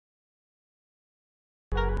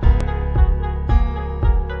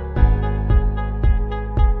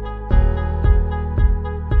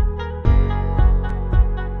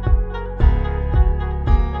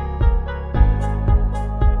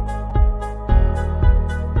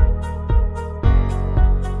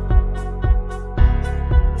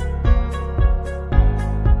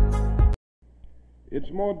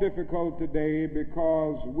It's more difficult today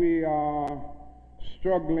because we are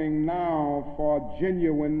struggling now for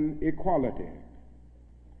genuine equality.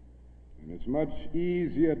 And it's much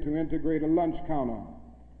easier to integrate a lunch counter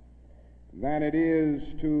than it is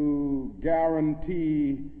to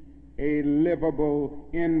guarantee a livable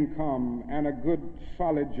income and a good,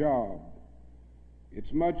 solid job.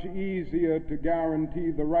 It's much easier to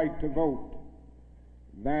guarantee the right to vote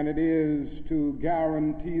than it is to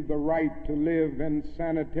guarantee the right to live in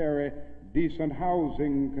sanitary, decent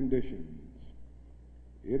housing conditions.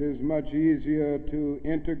 It is much easier to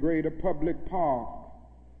integrate a public park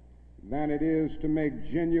than it is to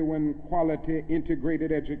make genuine, quality,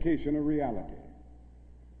 integrated education a reality.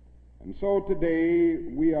 And so today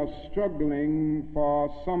we are struggling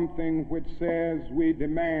for something which says we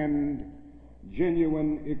demand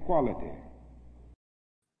genuine equality.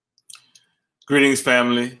 Greetings,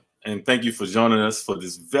 family, and thank you for joining us for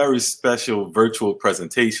this very special virtual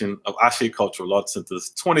presentation of Ashe Cultural Arts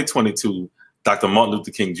Center's 2022 Dr. Martin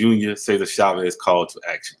Luther King Jr. César Chavez Call to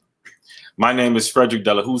Action. My name is Frederick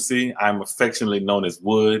Delahousie. I'm affectionately known as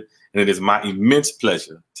Wood, and it is my immense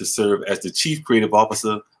pleasure to serve as the Chief Creative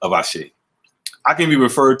Officer of Ashe. I can be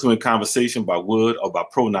referred to in conversation by Wood or by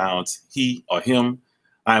pronouns he or him.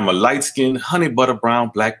 I am a light-skinned, honey butter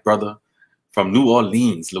brown black brother from New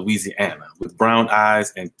Orleans, Louisiana, with brown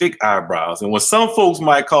eyes and thick eyebrows, and what some folks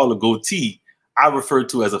might call a goatee, I refer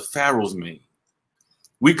to as a pharaoh's mane.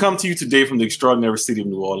 We come to you today from the extraordinary city of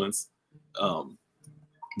New Orleans.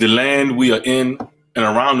 The land we are in and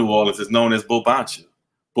around New Orleans is known as Bobancha.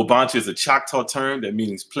 Bobancha is a Choctaw term that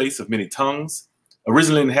means place of many tongues.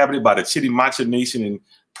 Originally inhabited by the Chitimacha Nation and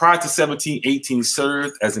prior to 1718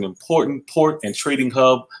 served as an important port and trading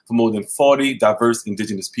hub for more than 40 diverse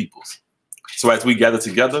indigenous peoples. So as we gather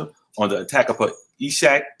together on the Atakapa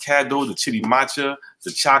Ishak, Caddo, the Chitimacha,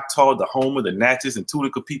 the Choctaw, the Homer, the Natchez, and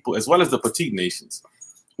Tunica people, as well as the Petite Nations,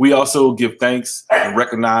 we also give thanks and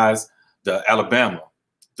recognize the Alabama,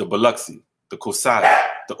 the Biloxi, the Kosada,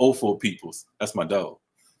 the Ofo peoples, that's my dog,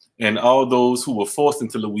 and all those who were forced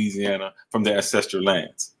into Louisiana from their ancestral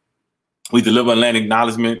lands. We deliver a land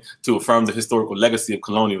acknowledgement to affirm the historical legacy of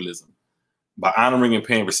colonialism by honoring and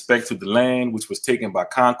paying respect to the land which was taken by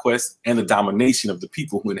conquest and the domination of the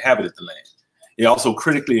people who inhabited the land. It also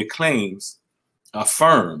critically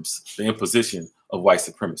affirms the imposition of white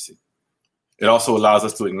supremacy. It also allows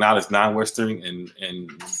us to acknowledge non-Western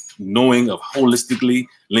and knowing of holistically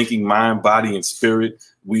linking mind, body, and spirit.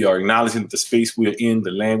 We are acknowledging that the space we are in,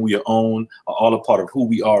 the land we are on, are all a part of who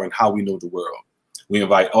we are and how we know the world. We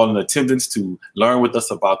invite all in attendance to learn with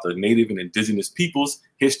us about the Native and indigenous peoples,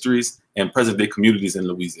 histories, and present-day communities in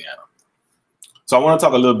Louisiana. So I want to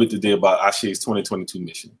talk a little bit today about Ashe's 2022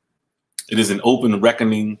 mission. It is an open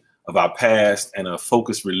reckoning of our past and a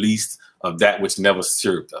focused release of that which never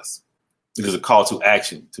served us. It is a call to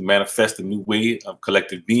action to manifest a new way of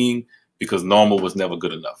collective being because normal was never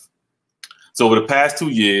good enough. So over the past 2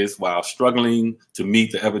 years, while struggling to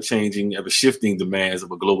meet the ever-changing, ever-shifting demands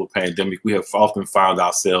of a global pandemic, we have often found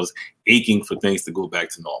ourselves aching for things to go back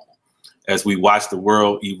to normal. As we watch the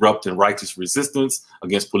world erupt in righteous resistance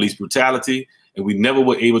against police brutality, and we never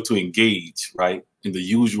were able to engage, right, in the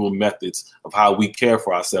usual methods of how we care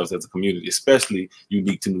for ourselves as a community, especially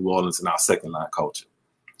unique to New Orleans and our second-line culture.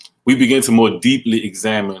 We begin to more deeply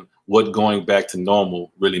examine what going back to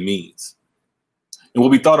normal really means. And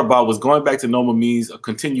what we thought about was going back to normal means a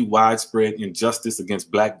continued widespread injustice against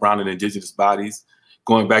Black, brown, and indigenous bodies.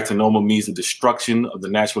 Going back to normal means the destruction of the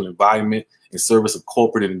natural environment in service of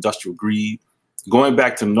corporate and industrial greed. Going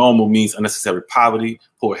back to normal means unnecessary poverty,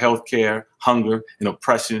 poor health care, hunger, and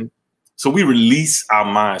oppression. So we release our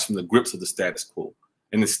minds from the grips of the status quo.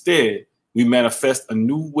 And instead, we manifest a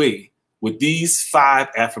new way with these 5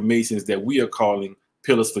 affirmations that we are calling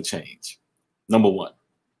pillars for change. Number 1,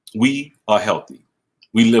 we are healthy.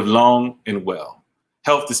 We live long and well.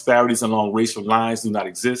 Health disparities along racial lines do not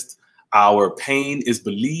exist. Our pain is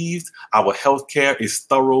believed. Our health care is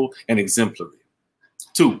thorough and exemplary.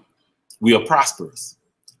 2, we are prosperous.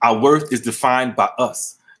 Our worth is defined by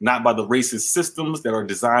us, not by the racist systems that are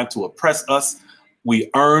designed to oppress us.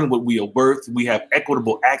 We earn what we are worth. We have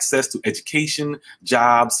equitable access to education,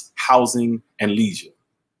 jobs, housing, and leisure.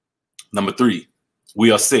 Number 3,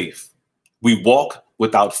 we are safe. We walk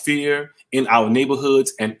without fear in our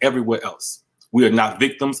neighborhoods and everywhere else. We are not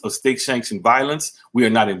victims of state-sanctioned violence. We are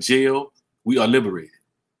not in jail. We are liberated.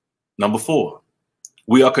 Number 4,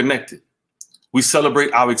 we are connected. We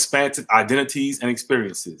celebrate our expansive identities and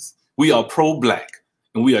experiences. We are pro-Black,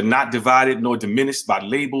 and we are not divided nor diminished by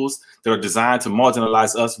labels that are designed to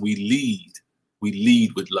marginalize us. We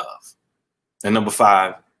lead with love. And number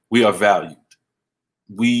 5, we are valued.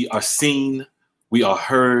 We are seen, we are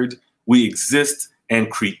heard, we exist and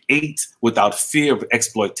create without fear of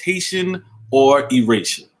exploitation or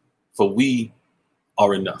erasure, for we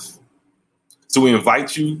are enough. So we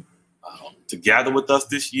invite you to gather with us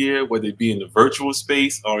this year, whether it be in the virtual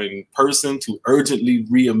space or in person, to urgently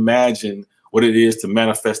reimagine what it is to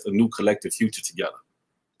manifest a new collective future together.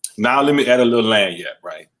 Now, let me add a little lanyard,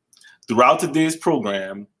 right? Throughout today's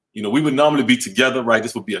program, you know, we would normally be together, right?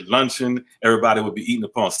 This would be a luncheon. Everybody would be eating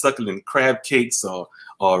upon succulent crab cakes, or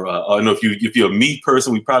you know, if you're a meat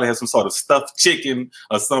person, we probably have some sort of stuffed chicken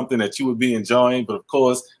or something that you would be enjoying. But of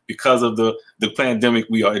course, because of the pandemic,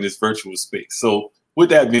 we are in this virtual space. So with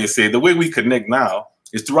that being said, the way we connect now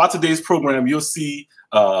is throughout today's program, you'll see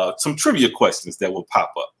some trivia questions that will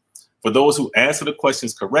pop up. For those who answer the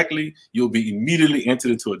questions correctly, you'll be immediately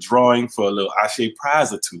entered into a drawing for a little Ashe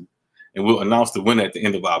prize or two, and we'll announce the winner at the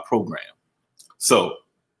end of our program. So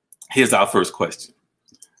here's our first question.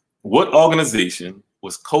 What organization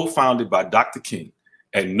was co-founded by Dr. King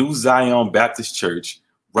at New Zion Baptist Church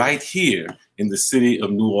right here in the city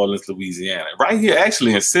of New Orleans, Louisiana? Right here,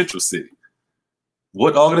 actually in Central City.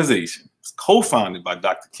 What organization was co-founded by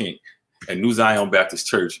Dr. King at New Zion Baptist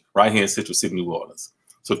Church right here in Central City, New Orleans?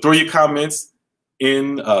 So throw your comments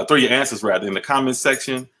in, throw your answers rather in the comments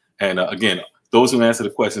section. And again, those who answer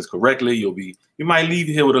the questions correctly, you might leave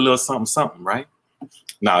here with a little something, something, right?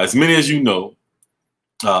 Now, as many as you know,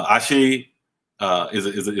 Ashe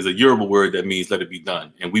is a Yoruba word that means let it be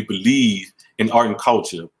done. And we believe in art and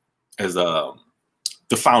culture as the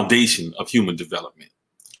foundation of human development,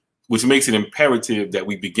 which makes it imperative that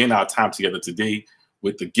we begin our time together today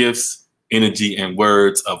with the gifts, energy, and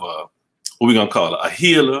words of what we're gonna call a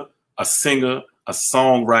healer, a singer, a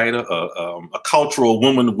songwriter, a cultural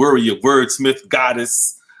woman, warrior, wordsmith,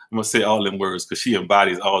 goddess. I'm gonna say all them words because she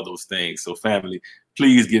embodies all those things. So family,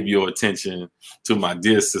 please give your attention to my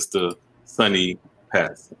dear sister, Sunny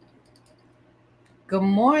Patterson. Good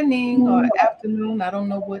morning or afternoon. I don't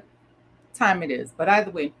know what time it is, but either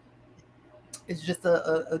way, it's just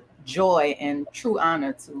a joy and true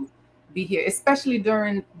honor to be here, especially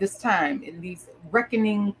during this time, in these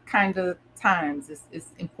reckoning kind of times. It's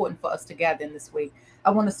important for us to gather in this way. I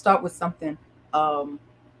want to start with something,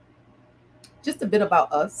 just a bit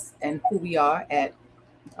about us and who we are at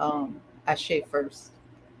Ashe first.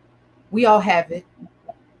 We all have it,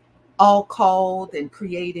 all called and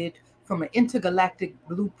created from an intergalactic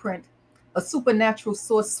blueprint, a supernatural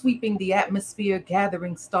source sweeping the atmosphere,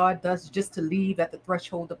 gathering stardust just to leave at the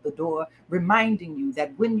threshold of the door, reminding you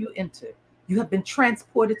that when you enter, you have been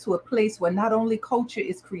transported to a place where not only culture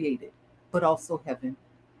is created, but also heaven.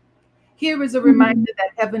 Here is a reminder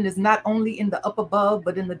that heaven is not only in the up above,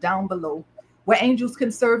 but in the down below, where angels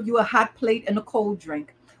can serve you a hot plate and a cold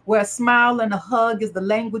drink, where a smile and a hug is the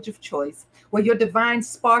language of choice, where your divine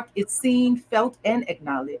spark is seen, felt, and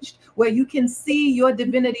acknowledged, where you can see your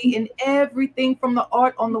divinity in everything from the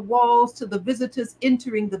art on the walls to the visitors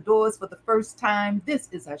entering the doors for the first time. This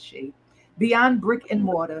is Ashe. Beyond brick and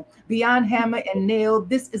mortar, beyond hammer and nail,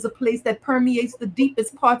 this is a place that permeates the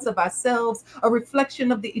deepest parts of ourselves, a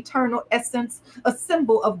reflection of the eternal essence, a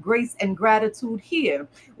symbol of grace and gratitude here,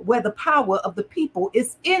 where the power of the people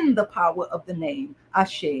is in the power of the name,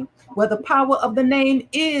 Ashe, where the power of the name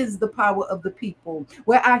is the power of the people,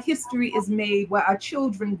 where our history is made, where our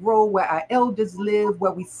children grow, where our elders live,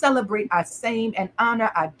 where we celebrate our same and honor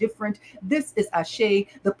our different. This is Ashe,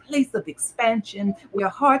 the place of expansion, where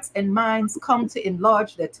hearts and minds come to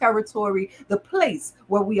enlarge their territory, the place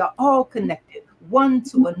where we are all connected, one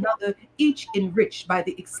to another, each enriched by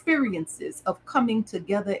the experiences of coming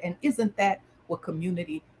together. And isn't that what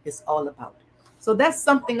community is all about? So that's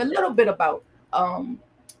something a little bit about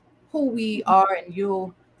who we are, and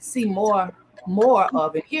you'll see more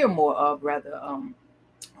of and hear more of rather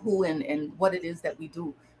who and what it is that we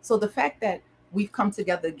do. So the fact that we've come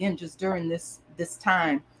together again just during this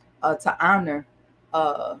time to honor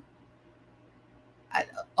a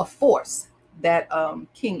force that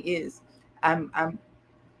King is, I'm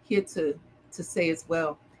here to say as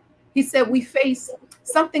well. He said we face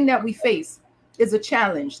something that we face is a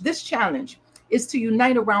challenge. This challenge is to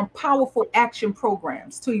unite around powerful action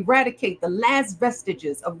programs to eradicate the last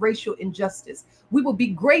vestiges of racial injustice. We will be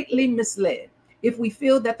greatly misled if we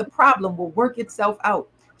feel that the problem will work itself out.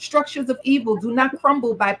 Structures of evil do not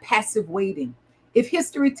crumble by passive waiting. If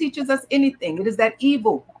history teaches us anything, it is that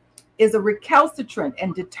evil is a recalcitrant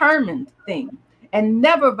and determined thing, and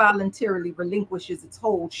never voluntarily relinquishes its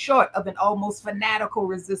hold short of an almost fanatical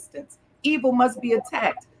resistance. Evil must be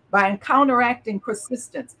attacked by counteracting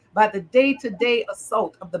persistence, by the day-to-day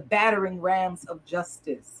assault of the battering rams of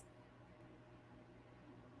justice.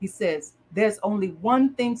 He says, There's only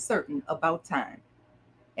one thing certain about time,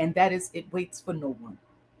 and that is it waits for no one.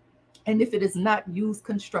 And if it is not used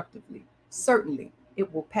constructively, certainly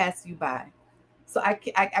it will pass you by. So I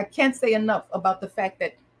can't say enough about the fact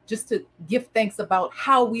that just to give thanks about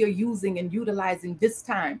how we are using and utilizing this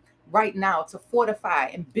time right now to fortify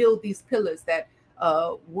and build these pillars that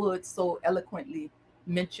Wood so eloquently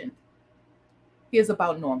mentioned. Here's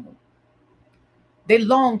about normal. They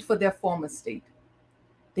longed for their former state.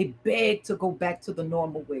 They begged to go back to the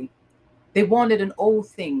normal way. They wanted an old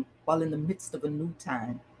thing while in the midst of a new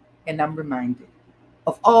time. And I'm reminded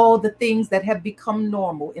of all the things that have become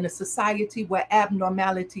normal in a society where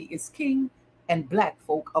abnormality is king and Black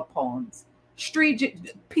folk are pawns.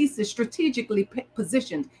 Pieces strategically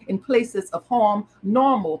positioned in places of harm.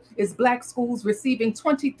 Normal is Black schools receiving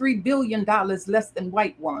 $23 billion less than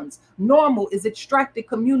white ones. Normal is extracted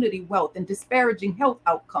community wealth and disparaging health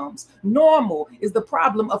outcomes. Normal is the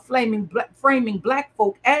problem of framing Black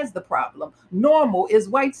folk as the problem. Normal is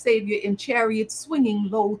white savior in chariots swinging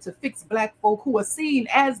low to fix Black folk who are seen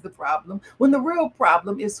as the problem, when the real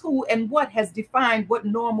problem is who and what has defined what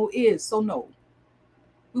normal is. So no,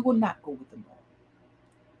 we will not go with the norm.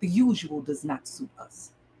 The usual does not suit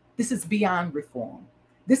us. This is beyond reform.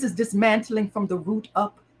 This is dismantling from the root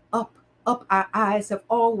up, up, up. Our eyes have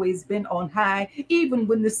always been on high, even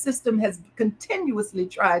when the system has continuously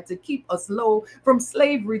tried to keep us low. From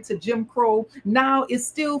slavery to Jim Crow, now is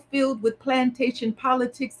still filled with plantation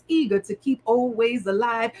politics, eager to keep old ways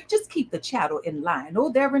alive. Just keep the chattel in line.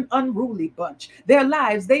 Oh, they're an unruly bunch. Their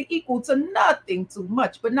lives, they equal to nothing too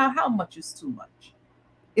much. But now how much is too much?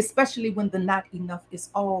 Especially when the not enough is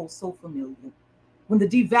all so familiar, when the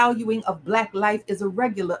devaluing of Black life is a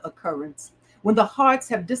regular occurrence, when the hearts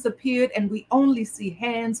have disappeared and we only see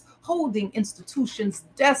hands holding institutions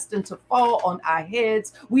destined to fall on our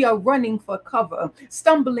heads. We are running for cover,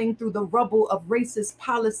 stumbling through the rubble of racist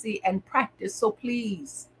policy and practice. So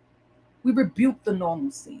please, we rebuke the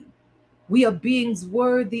normalcy. We are beings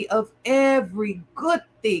worthy of every good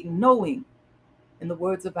thing, knowing, in the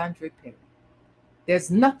words of Andre Perry,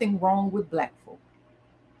 there's nothing wrong with Black folk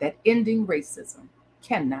that ending racism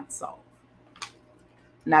cannot solve.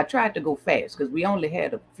 Now, I tried to go fast because we only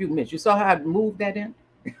had a few minutes. You saw how I moved that in?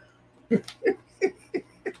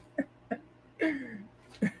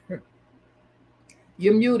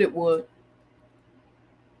 You're muted, Wood.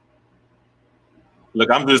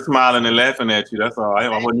 Look, I'm just smiling and laughing at you. That's all. I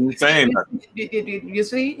wasn't even saying nothing. You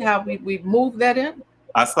see how we moved that in?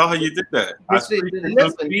 I saw how you did that.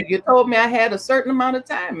 Listen, you told me I had a certain amount of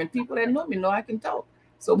time, and people that know me know I can talk.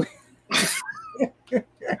 So,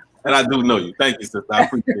 and I do know you. Thank you, sister. I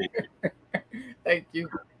appreciate you. Thank you.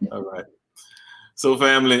 All right. So,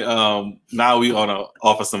 family, now we want to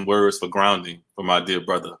offer some words for grounding for my dear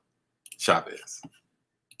brother, Chavez.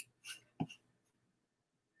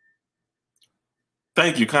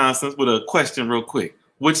 Thank you, Constance. With a question real quick.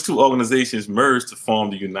 Which two organizations merged to form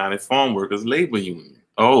the United Farm Workers Labor Union?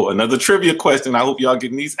 Oh, another trivia question. I hope y'all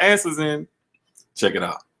getting these answers in. Check it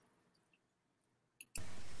out.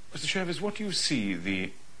 Mr. Chavez, what do you see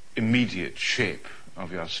the immediate shape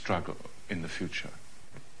of your struggle in the future?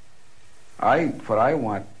 What I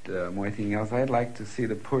want, more than anything else, I'd like to see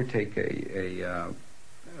the poor take a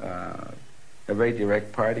very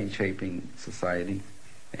direct part in shaping society,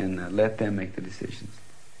 and let them make the decisions.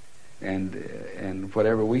 And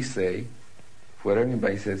whatever we say, whatever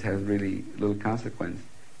anybody says, has really little consequence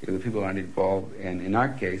if the people aren't involved. And in our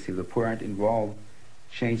case, if the poor aren't involved,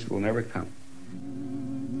 change will never come.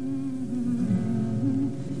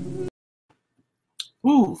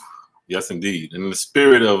 Ooh, yes, indeed. And in the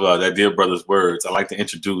spirit of that dear brother's words, I'd like to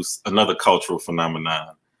introduce another cultural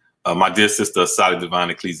phenomenon. My dear sister, Asada Divine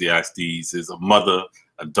Ecclesiastes, is a mother,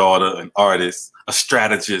 a daughter, an artist, a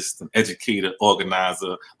strategist, an educator,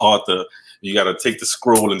 organizer, author. You got to take the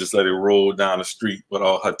scroll and just let it roll down the street with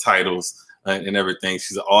all her titles and everything.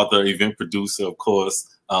 She's an author, event producer, of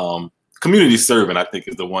course. Community servant, I think,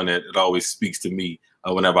 is the one that it always speaks to me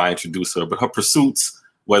whenever I introduce her. But her pursuits,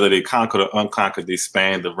 whether they conquered or unconquered, they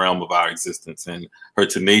span the realm of our existence. And her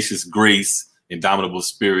tenacious grace, indomitable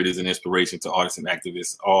spirit is an inspiration to artists and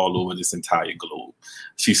activists all over this entire globe.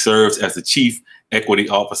 She serves as the Chief Equity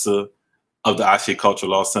Officer of the Ashe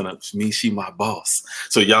Cultural Law Center, which means she my boss.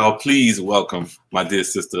 So y'all please welcome my dear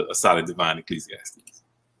sister, Asada Divine Ecclesiastes.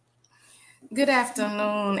 Good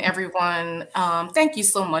afternoon, everyone. Thank you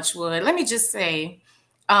so much, Wood. Let me just say,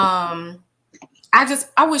 I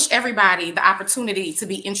wish everybody the opportunity to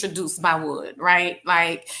be introduced by Wood, right?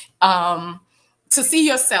 Like, to see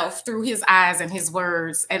yourself through his eyes and his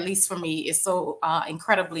words, at least for me, is so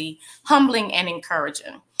incredibly humbling and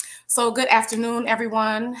encouraging. So good afternoon,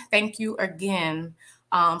 everyone. Thank you again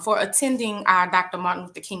for attending our Dr. Martin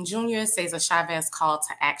Luther King Jr. César Chavez call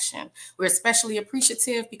to action. We're especially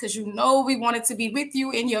appreciative because we wanted to be with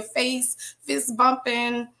you in your face, fist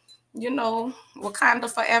bumping, Wakanda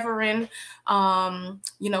forever. And,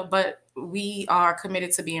 but we are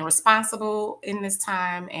committed to being responsible in this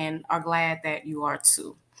time and are glad that you are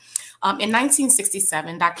too. In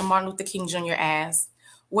 1967, Dr. Martin Luther King Jr. asked,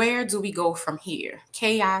 where do we go from here?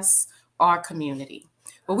 Chaos or community?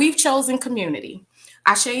 Well, we've chosen community.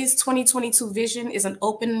 Ashe's 2022 vision is an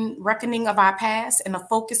open reckoning of our past and a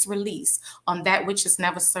focused release on that which has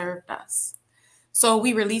never served us. So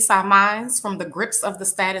we release our minds from the grips of the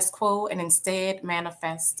status quo and instead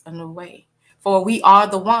manifest a new way. For we are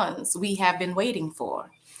the ones we have been waiting for.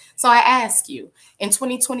 So I ask you, in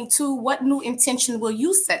 2022, what new intention will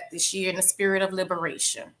you set this year in the spirit of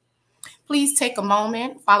liberation? Please take a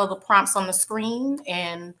moment, follow the prompts on the screen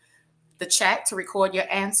and the chat to record your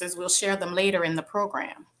answers. We'll share them later in the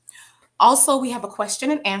program. Also, we have a question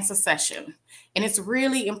and answer session, and it's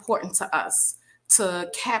really important to us to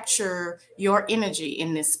capture your energy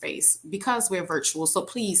in this space because we're virtual. So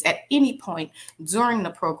please, at any point during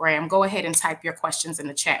the program, go ahead and type your questions in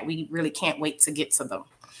the chat. We really can't wait to get to them.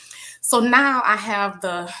 So now I have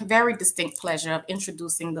the very distinct pleasure of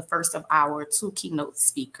introducing the first of our two keynote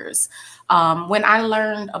speakers. When I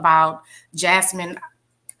learned about Jasmine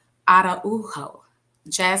Araujo,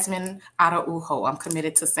 I'm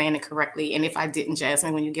committed to saying it correctly. And if I didn't,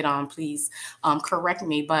 Jasmine, when you get on, please correct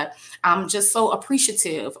me. But I'm just so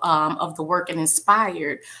appreciative of the work and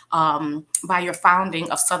inspired by your founding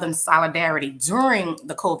of Southern Solidarity during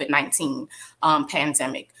the COVID-19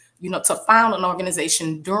 pandemic. To found an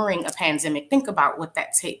organization during a pandemic, think about what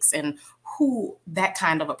that takes and who that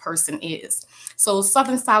kind of a person is. So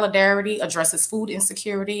Southern Solidarity addresses food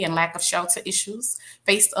insecurity and lack of shelter issues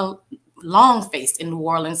long faced in New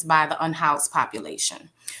Orleans by the unhoused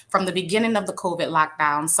population. From the beginning of the COVID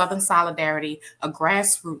lockdown, Southern Solidarity, a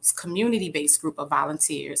grassroots community-based group of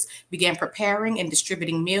volunteers, began preparing and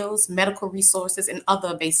distributing meals, medical resources, and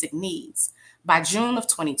other basic needs. By June of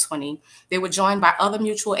 2020, they were joined by other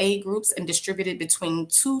mutual aid groups and distributed between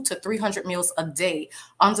 200 to 300 meals a day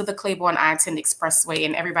under the Claiborne I-10 Expressway.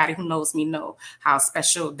 And everybody who knows me know how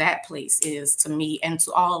special that place is to me and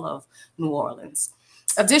to all of New Orleans.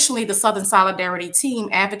 Additionally, the Southern Solidarity team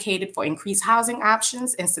advocated for increased housing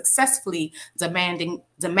options and successfully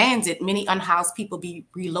demanded many unhoused people be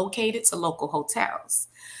relocated to local hotels.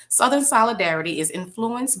 Southern Solidarity is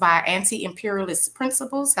influenced by anti-imperialist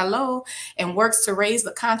principles, and works to raise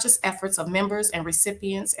the conscious efforts of members and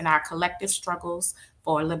recipients in our collective struggles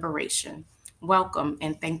for liberation. Welcome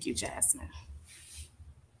and thank you, Jasmine.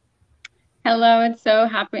 Hello, I'm so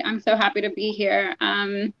happy to be here.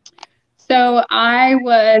 So I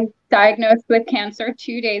was diagnosed with cancer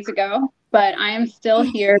 2 days ago, but I am still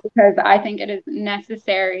here because I think it is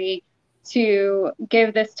necessary to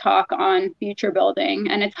give this talk on future building.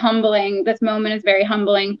 And it's humbling. This moment is very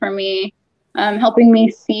humbling for me, helping me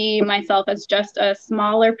see myself as just a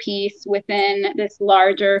smaller piece within this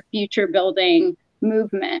larger future building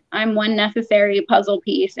movement. I'm one necessary puzzle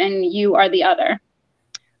piece and you are the other.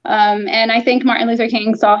 And I think Martin Luther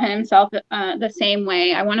King saw himself the same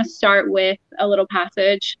way. I want to start with a little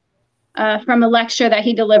passage from a lecture that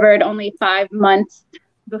he delivered only 5 months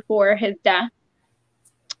before his death.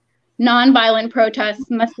 Nonviolent protests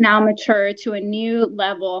must now mature to a new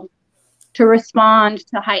level to respond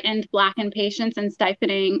to heightened Black impatience and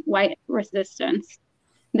stifling white resistance.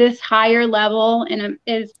 This higher level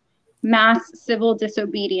is mass civil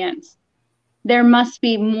disobedience. There must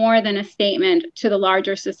be more than a statement to the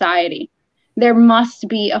larger society. There must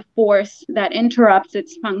be a force that interrupts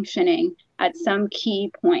its functioning at some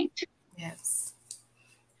key point. Yes.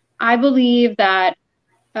 I believe that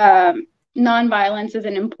nonviolence is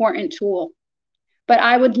an important tool, but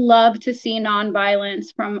I would love to see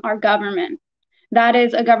nonviolence from our government. That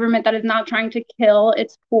is a government that is not trying to kill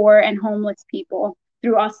its poor and homeless people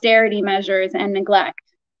through austerity measures and neglect.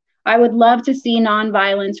 I would love to see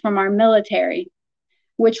nonviolence from our military,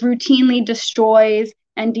 which routinely destroys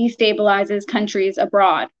and destabilizes countries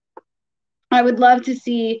abroad. I would love to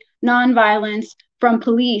see nonviolence from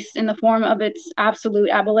police in the form of its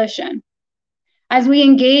absolute abolition. As we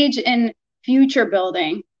engage in future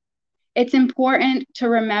building, it's important to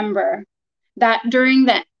remember that during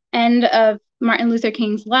the end of Martin Luther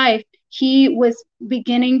King's life, he was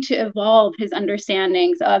beginning to evolve his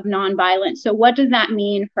understandings of nonviolence. So what does that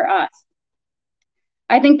mean for us?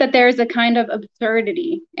 I think that there is a kind of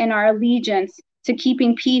absurdity in our allegiance to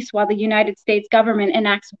keeping peace while the United States government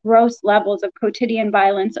enacts gross levels of quotidian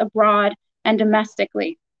violence abroad and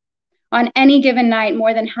domestically. On any given night,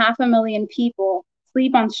 more than 500,000 people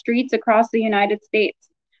sleep on streets across the United States,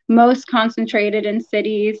 most concentrated in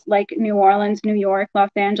cities like New Orleans, New York, Los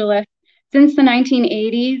Angeles. Since the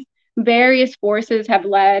 1980s, various forces have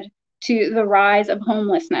led to the rise of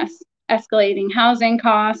homelessness, escalating housing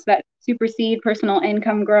costs that supersede personal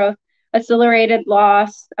income growth, accelerated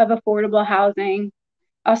loss of affordable housing,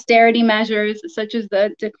 austerity measures such as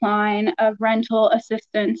the decline of rental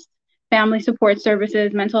assistance, family support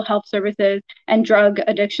services, mental health services, and drug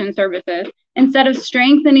addiction services, instead of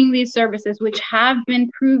strengthening these services, which have been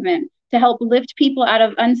proven to help lift people out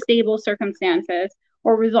of unstable circumstances,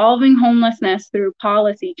 or resolving homelessness through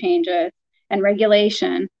policy changes and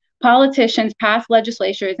regulation. Politicians passed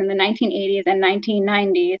legislatures in the 1980s and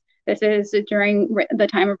 1990s, this is during the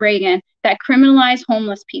time of Reagan, that criminalized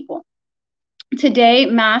homeless people. Today,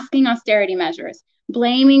 masking austerity measures,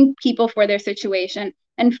 blaming people for their situation,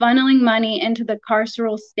 and funneling money into the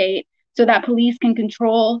carceral state so that police can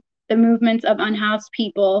control the movements of unhoused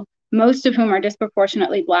people, most of whom are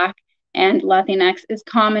disproportionately Black and Latinx, is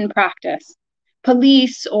common practice.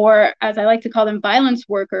 Police, or as I like to call them, violence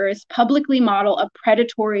workers, publicly model a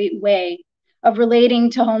predatory way of relating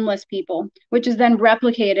to homeless people, which is then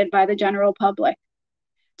replicated by the general public.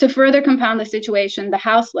 To further compound the situation, the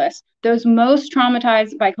houseless, those most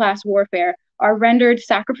traumatized by class warfare, are rendered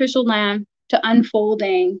sacrificial lamb to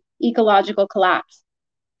unfolding ecological collapse.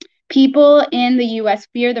 People in the US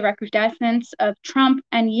fear the recrudescence of Trump,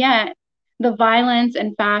 and yet the violence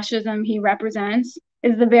and fascism he represents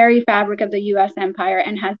is the very fabric of the US empire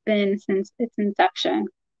and has been since its inception.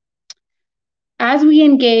 As we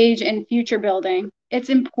engage in future building, it's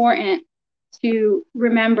important to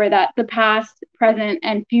remember that the past, present,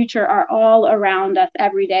 and future are all around us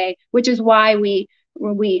every day, which is why we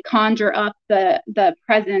conjure up the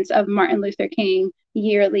presence of Martin Luther King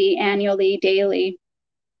yearly, annually, daily.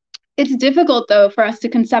 It's difficult, though, for us to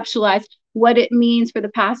conceptualize what it means for the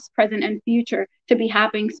past, present, and future to be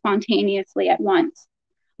happening spontaneously at once.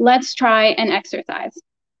 Let's try an exercise.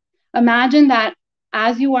 Imagine that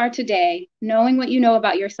as you are today, knowing what you know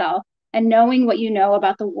about yourself and knowing what you know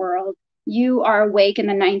about the world, you are awake in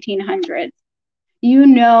the 1900s. You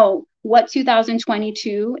know what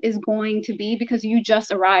 2022 is going to be because you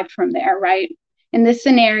just arrived from there, right? In this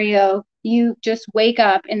scenario, you just wake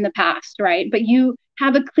up in the past, right? But you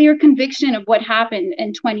have a clear conviction of what happened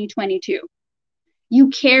in 2022. You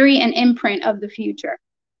carry an imprint of the future.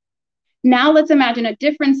 Now let's imagine a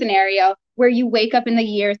different scenario where you wake up in the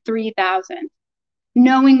year 3000,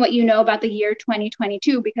 knowing what you know about the year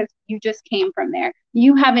 2022 because you just came from there.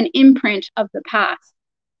 You have an imprint of the past.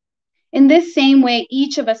 In this same way,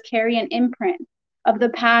 each of us carry an imprint of the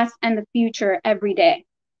past and the future every day.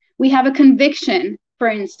 We have a conviction, for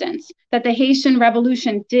instance, that the Haitian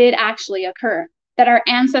Revolution did actually occur, that our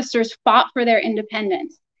ancestors fought for their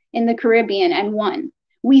independence in the Caribbean and won.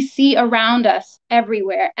 We see around us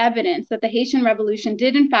everywhere evidence that the Haitian Revolution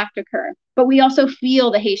did in fact occur, but we also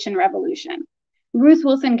feel the Haitian Revolution. Ruth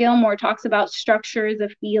Wilson Gilmore talks about structures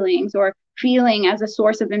of feelings, or feeling as a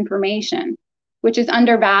source of information, which is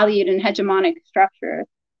undervalued in hegemonic structures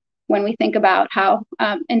when we think about how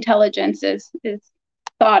intelligence is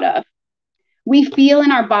thought of. We feel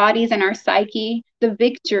in our bodies and our psyche the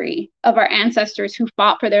victory of our ancestors who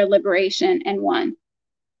fought for their liberation and won.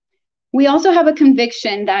 We also have a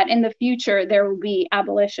conviction that in the future there will be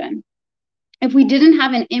abolition. If we didn't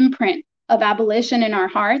have an imprint of abolition in our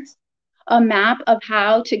hearts, a map of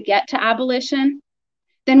how to get to abolition,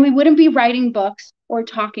 then we wouldn't be writing books or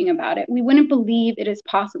talking about it. We wouldn't believe it is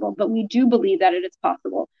possible, but we do believe that it is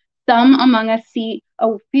possible. Some among us see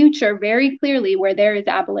a future very clearly where there is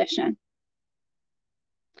abolition.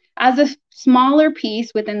 As a smaller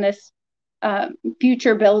piece within this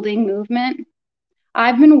future building movement,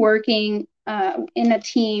 I've been working in a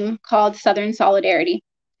team called Southern Solidarity.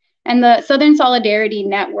 And the Southern Solidarity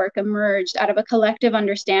Network emerged out of a collective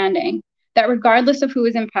understanding that regardless of who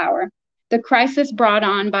is in power, the crisis brought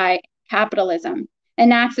on by capitalism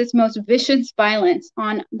enacts its most vicious violence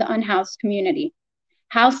on the unhoused community.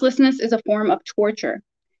 Houselessness is a form of torture.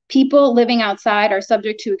 People living outside are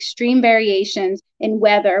subject to extreme variations in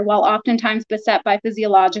weather, while oftentimes beset by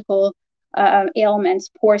physiological ailments,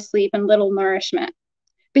 poor sleep, and little nourishment.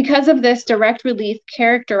 Because of this, direct relief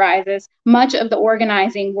characterizes much of the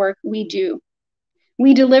organizing work we do.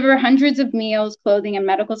 We deliver hundreds of meals, clothing, and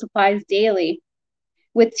medical supplies daily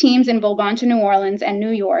with teams in Volboncha, New Orleans, and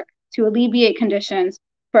New York to alleviate conditions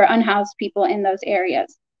for unhoused people in those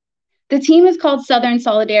areas. The team is called Southern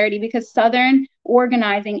Solidarity because Southern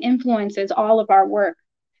organizing influences all of our work.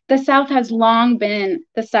 The South has long been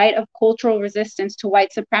the site of cultural resistance to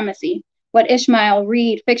white supremacy, what Ishmael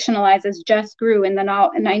Reed fictionalized as Just Grew in the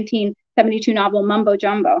 1972 novel Mumbo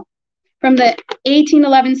Jumbo. From the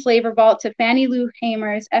 1811 slave revolt to Fannie Lou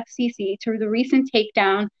Hamer's FCC to the recent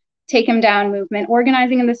Take Him Down movement,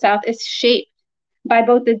 organizing in the South is shaped by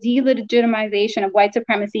both the delegitimization of white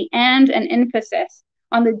supremacy and an emphasis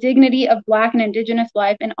on the dignity of Black and Indigenous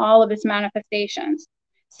life in all of its manifestations.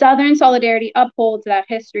 Southern Solidarity upholds that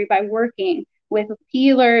history by working with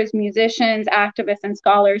healers, musicians, activists, and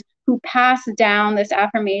scholars who pass down this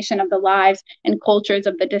affirmation of the lives and cultures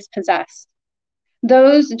of the dispossessed.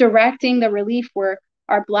 Those directing the relief work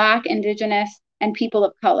are Black, Indigenous, and people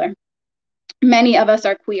of color. Many of us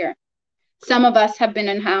are queer. Some of us have been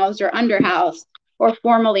unhoused or underhoused or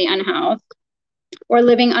formerly unhoused or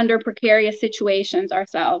living under precarious situations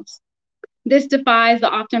ourselves. This defies the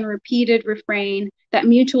often repeated refrain that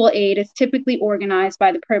mutual aid is typically organized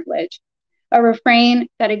by the privileged, a refrain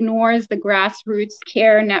that ignores the grassroots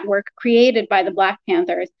care network created by the Black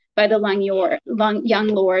Panthers, by the Young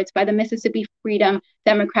Lords, by the Mississippi Freedom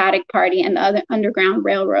Democratic Party, and the other Underground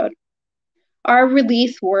Railroad. Our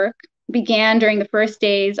relief work began during the first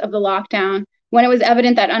days of the lockdown, when it was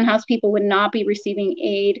evident that unhoused people would not be receiving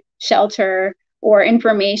aid, shelter, or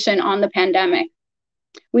information on the pandemic.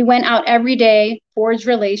 We went out every day, forged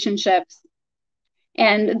relationships,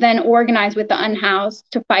 and then organized with the unhoused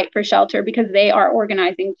to fight for shelter because they are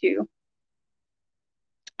organizing too.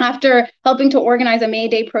 After helping to organize a May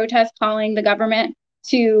Day protest calling the government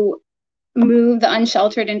to move the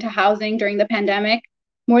unsheltered into housing during the pandemic,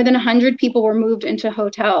 more than 100 people were moved into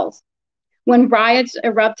hotels. When riots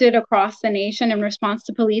erupted across the nation in response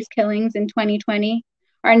to police killings in 2020,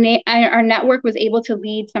 our network was able to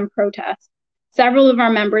lead some protests. Several of our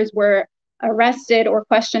members were arrested or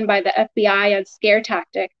questioned by the FBI as scare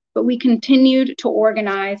tactic, but we continued to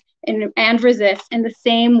organize and resist in the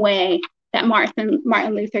same way that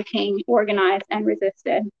Martin Luther King organized and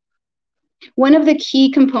resisted. One of the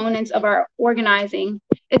key components of our organizing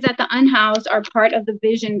is that the unhoused are part of the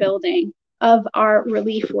vision building of our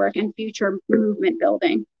relief work and future movement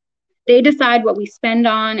building. They decide what we spend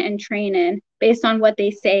on and train in based on what they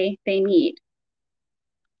say they need.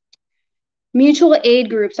 Mutual aid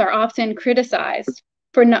groups are often criticized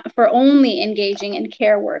for only engaging in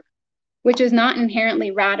care work, which is not inherently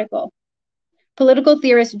radical. Political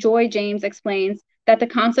theorist Joy James explains that the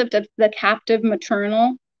concept of the captive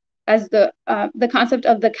maternal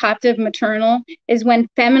is when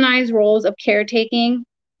feminized roles of caretaking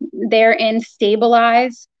therein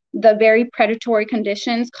stabilize the very predatory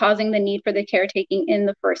conditions causing the need for the caretaking in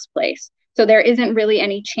the first place. So there isn't really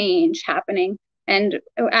any change happening. And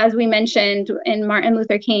as we mentioned in Martin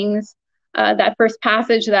Luther King's that first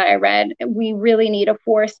passage that I read, we really need a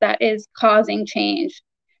force that is causing change.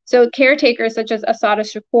 So caretakers such as Assata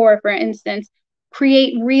Shakur, for instance,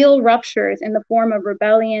 create real ruptures in the form of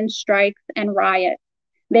rebellion, strikes, and riots.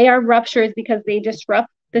 They are ruptures because they disrupt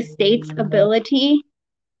the state's ability.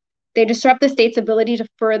 They disrupt the state's ability to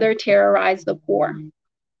further terrorize the poor.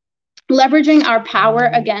 Leveraging our power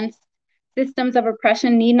against systems of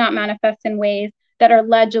oppression need not manifest in ways that are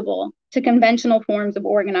legible to conventional forms of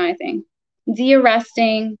organizing.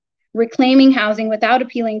 De-arresting, reclaiming housing without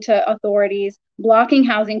appealing to authorities, blocking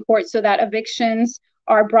housing courts so that evictions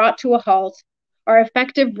are brought to a halt, are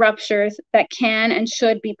effective ruptures that can and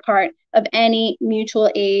should be part of any mutual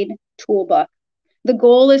aid toolbook. The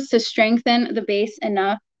goal is to strengthen the base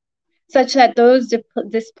enough such that those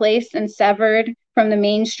displaced and severed from the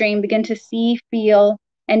mainstream begin to see, feel,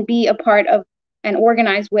 and be a part of and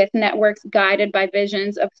organize with networks guided by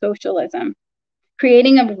visions of socialism.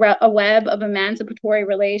 Creating a web of emancipatory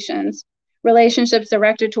relationships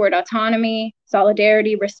directed toward autonomy,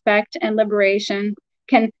 solidarity, respect, and liberation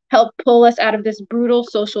can help pull us out of this brutal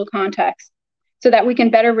social context so that we can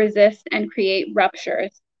better resist and create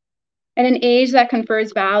ruptures. In an age that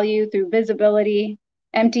confers value through visibility,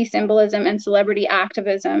 empty symbolism, and celebrity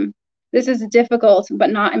activism, this is difficult but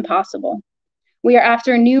not impossible. We are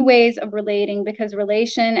after new ways of relating because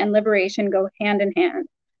relation and liberation go hand in hand.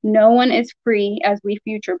 No one is free as we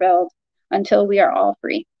future build until we are all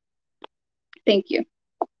free. Thank you.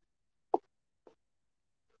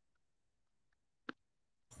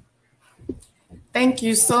 Thank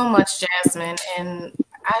you so much, Jasmine. And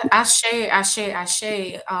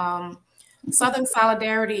Southern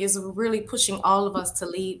Solidarity is really pushing all of us to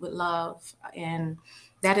lead with love. And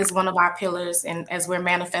that is one of our pillars, and as we're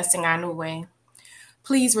manifesting our new way.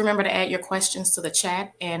 Please remember to add your questions to the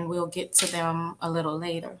chat and we'll get to them a little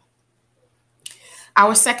later.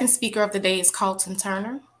 Our second speaker of the day is Carlton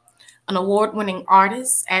Turner, an award-winning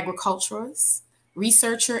artist, agriculturalist,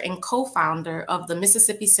 researcher and co-founder of the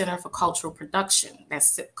Mississippi Center for Cultural Production,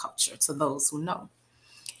 that's SIP Culture to those who know.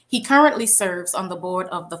 He currently serves on the board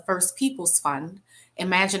of the First Peoples Fund,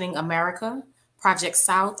 Imagining America, Project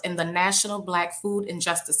South, and the National Black Food and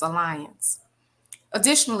Justice Alliance.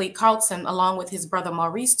 Additionally, Carlton, along with his brother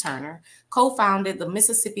Maurice Turner, co-founded the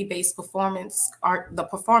Mississippi-based performing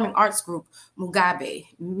arts group Mugabe,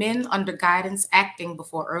 Men Under Guidance Acting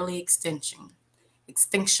Before Early Extinction.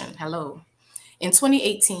 Hello. In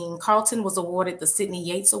 2018, Carlton was awarded the Sidney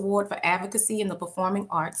Yates Award for Advocacy in the Performing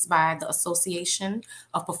Arts by the Association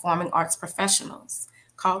of Performing Arts Professionals.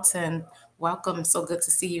 Carlton, welcome. So good to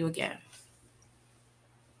see you again.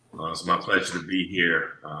 Well, it's my pleasure to be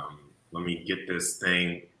here. Let me get this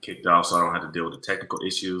thing kicked off so I don't have to deal with the technical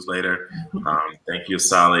issues later. Thank you,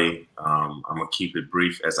 Sally. I'm going to keep it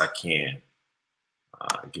brief as I can.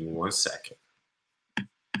 Give me 1 second.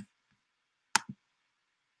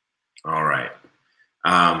 All right.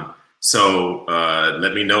 So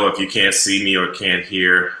let me know if you can't see me or can't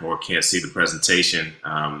hear or can't see the presentation.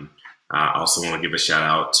 I also want to give a shout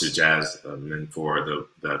out to Jasmine for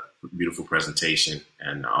the beautiful presentation,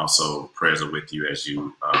 and also prayers are with you as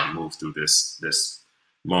you move through this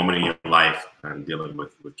moment in your life and dealing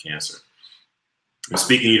with cancer. I'm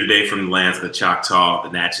speaking to you today from the lands of the Choctaw, the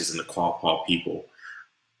Natchez, and the Quapaw people.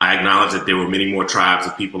 I acknowledge that there were many more tribes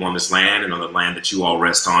of people on this land and on the land that you all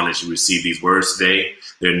rest on as you receive these words today,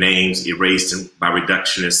 their names erased by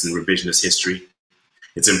reductionist and revisionist history.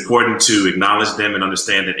 It's important to acknowledge them and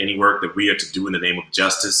understand that any work that we are to do in the name of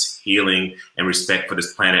justice, healing, and respect for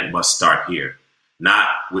this planet must start here, not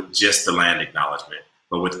with just the land acknowledgement,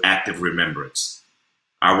 but with active remembrance.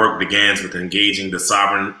 Our work begins with engaging the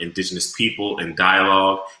sovereign indigenous people in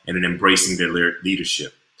dialogue and in embracing their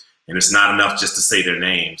leadership. And it's not enough just to say their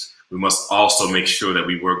names. We must also make sure that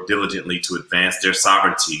we work diligently to advance their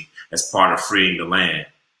sovereignty as part of freeing the land,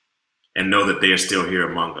 and know that they are still here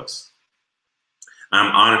among us.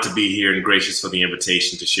 I'm honored to be here and gracious for the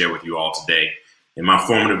invitation to share with you all today. In my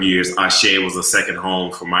formative years, Ashe was a second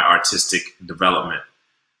home for my artistic development.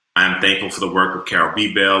 I am thankful for the work of Carol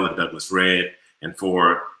B. Bell and Douglas Redd, and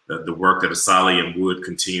for the work that Asali and Wood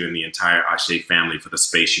continue in the entire Ashe family for the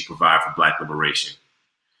space you provide for Black liberation.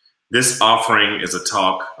 This offering is a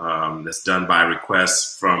talk that's done by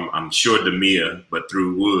request from, I'm sure, Demia, but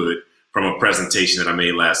through Wood, from a presentation that I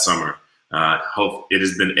made last summer. It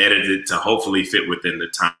has been edited to hopefully fit within the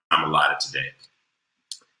time allotted today.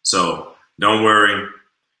 So don't worry,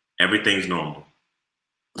 everything's normal.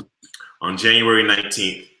 On January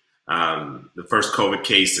 19th, the first COVID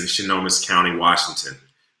case in Snohomish County, Washington,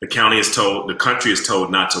 the country is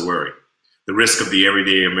told not to worry. The risk of the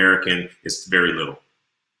everyday American is very little.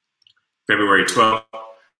 February 12th,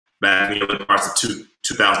 back in the early parts of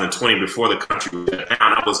 2020, before the country was shut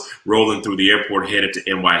down, I was rolling through the airport headed to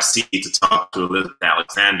NYC to talk to Elizabeth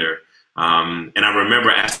Alexander. And I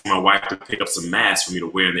remember asking my wife to pick up some masks for me to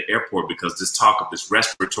wear in the airport because this talk of this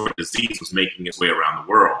respiratory disease was making its way around the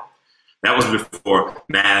world. That was before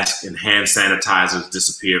masks and hand sanitizers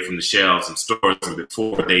disappeared from the shelves in stores and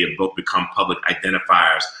before they had both become public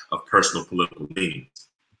identifiers of personal political leanings.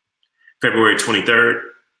 February 23rd,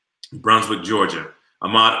 Brunswick, Georgia,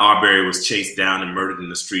 Ahmaud Arbery was chased down and murdered in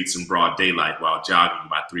the streets in broad daylight while jogging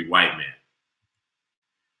by 3 white men.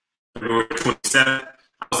 February 27th,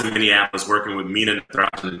 I was in Minneapolis working with Meena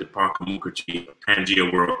Natarajan and Dipanka Mukherjee of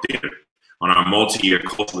Pangea World Theater on our multi-year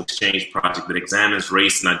cultural exchange project that examines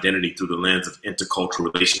race and identity through the lens of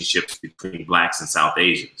intercultural relationships between Blacks and South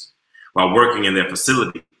Asians. While working in their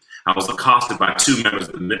facility, I was accosted by 2 members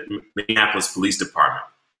of the Minneapolis Police Department.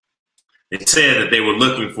 They said that they were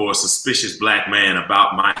looking for a suspicious Black man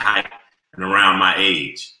about my height and around my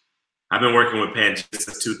age. I've been working with Pangea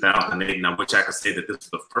since 2008, and I wish I could say that this was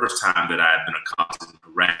the first time that I had been accosted and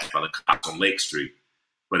harassed by the cops on Lake Street,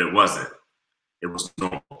 but it wasn't. It was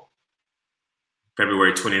normal.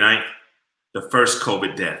 February 29th, the first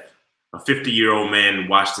COVID death. A 50-year-old man in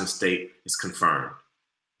Washington State is confirmed.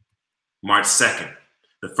 March 2nd,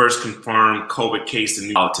 the first confirmed COVID case in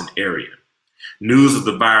the metropolitan area. News of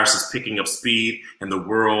the virus is picking up speed and the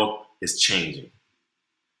world is changing.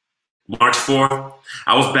 March 4th,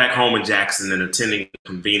 I was back home in Jackson and attending a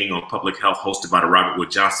convening on public health hosted by the Robert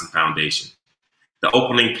Wood Johnson Foundation. The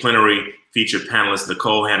opening plenary featured panelists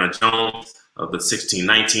Nicole Hannah-Jones of the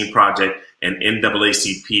 1619 Project and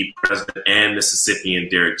NAACP President and Mississippian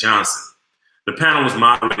Derek Johnson. The panel was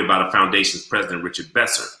moderated by the foundation's president, Richard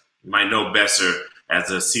Besser. You might know Besser as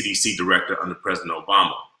the CDC director under President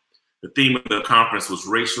Obama. The theme of the conference was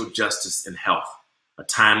racial justice and health, a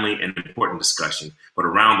timely and important discussion. But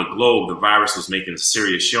around the globe, the virus was making a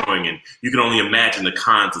serious showing, and you can only imagine the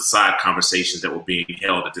kinds of side conversations that were being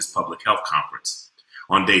held at this public health conference.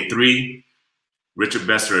 On day 3, Richard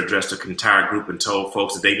Besser addressed the entire group and told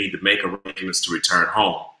folks that they need to make arrangements to return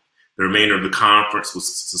home. The remainder of the conference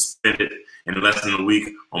was suspended, and in less than a week,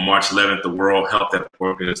 on March 11th, the World Health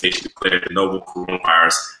Organization declared the novel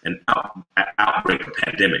coronavirus an outbreak of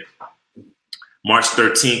pandemic. March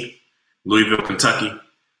 13th, Louisville, Kentucky,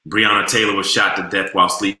 Breonna Taylor was shot to death while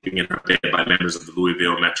sleeping in her bed by members of the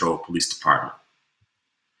Louisville Metro Police Department.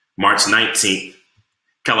 March 19th,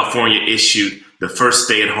 California issued the first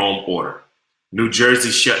stay-at-home order. New Jersey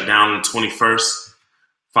shut down on the 21st,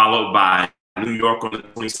 followed by New York on the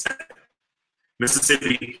 22nd.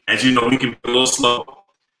 Mississippi, as you know, we can be a little slow.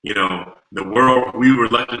 You know, the world, we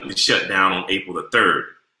reluctantly shut down on April the 3rd.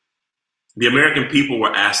 The American people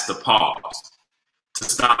were asked to pause, to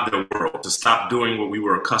stop their world, to stop doing what we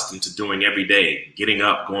were accustomed to doing every day, getting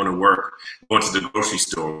up, going to work, going to the grocery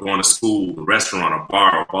store, going to school, a restaurant, a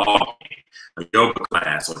bar, a ball game, a yoga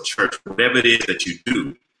class, or church, whatever it is that you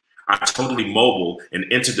do. Our totally mobile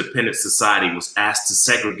and interdependent society was asked to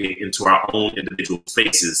segregate into our own individual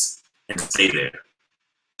spaces and stay there,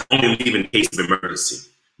 only leave in case of emergency.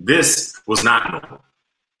 This was not normal.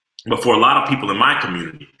 But for a lot of people in my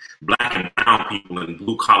community, Black and brown people and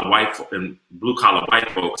blue-collar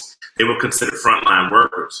white folks, they were considered frontline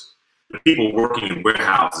workers. The people working in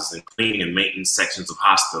warehouses and cleaning and maintenance sections of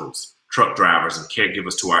hospitals, truck drivers and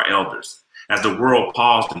caregivers to our elders. As the world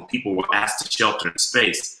paused and people were asked to shelter in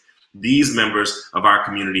space, these members of our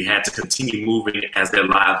community had to continue moving as their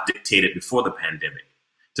lives dictated before the pandemic,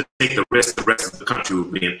 to take the risk the rest of the country was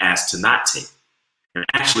being asked to not take, and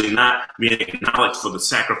actually not being acknowledged for the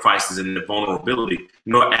sacrifices and the vulnerability,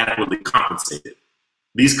 nor adequately compensated.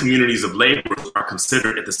 These communities of laborers are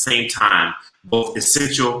considered at the same time both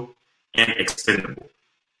essential and expendable.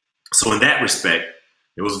 So in that respect,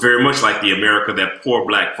 it was very much like the America that poor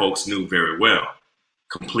Black folks knew very well,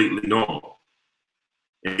 completely normal.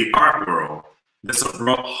 In the art world, this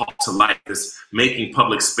abrupt halt to life, this making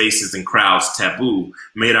public spaces and crowds taboo,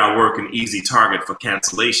 made our work an easy target for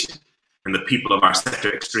cancellation, and the people of our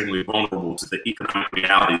sector extremely vulnerable to the economic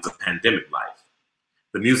realities of pandemic life.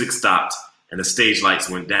 The music stopped and the stage lights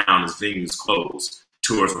went down as venues closed,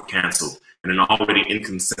 tours were canceled, and an already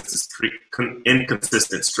inconsistent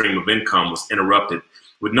stream of income was interrupted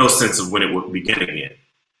with no sense of when it would begin again.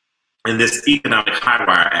 In this economic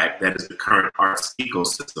high-wire act that is the current arts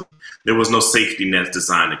ecosystem, there was no safety net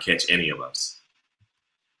designed to catch any of us.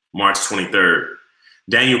 March 23rd,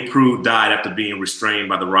 Daniel Prude died after being restrained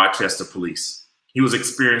by the Rochester police. He was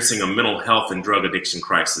experiencing a mental health and drug addiction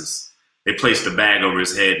crisis. They placed a bag over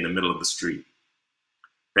his head in the middle of the street.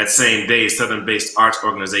 That same day, Southern-based arts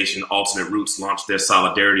organization Alternate Roots launched their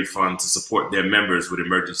Solidarity Fund to support their members with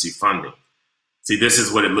emergency funding. See, this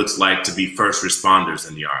is what it looks like to be first responders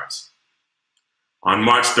in the arts. On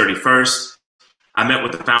March 31st, I met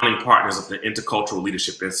with the founding partners of the Intercultural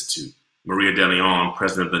Leadership Institute, Maria De Leon,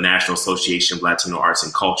 president of the National Association of Latino Arts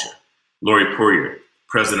and Culture, Lori Poirier,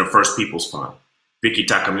 president of First Peoples Fund, Vicky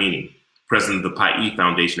Takamini, president of the Pai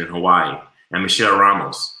Foundation in Hawaii, and Michelle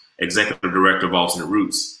Ramos, executive director of Alternate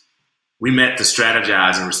Roots. We met to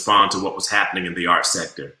strategize and respond to what was happening in the arts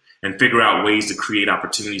sector and figure out ways to create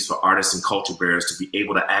opportunities for artists and culture bearers to be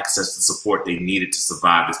able to access the support they needed to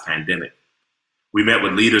survive this pandemic. We met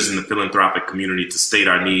with leaders in the philanthropic community to state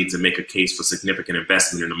our needs and make a case for significant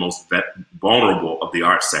investment in the most vulnerable of the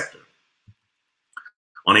arts sector.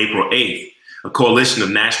 On April 8th, a coalition of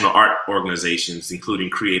national art organizations, including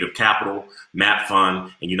Creative Capital, MAP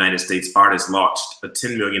Fund, and United States Artists, launched a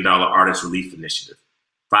 $10 million artist relief initiative,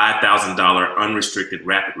 $5,000 unrestricted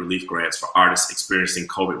rapid relief grants for artists experiencing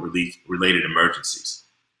COVID relief-related emergencies.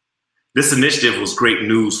 This initiative was great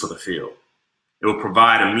news for the field. It will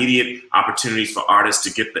provide immediate opportunities for artists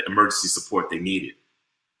to get the emergency support they needed.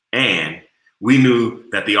 And we knew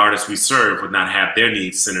that the artists we serve would not have their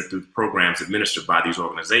needs centered through programs administered by these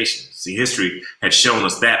organizations. See, history had shown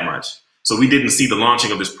us that much. So we didn't see the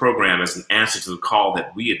launching of this program as an answer to the call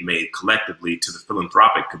that we had made collectively to the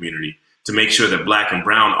philanthropic community to make sure that Black and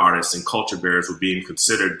brown artists and culture bearers were being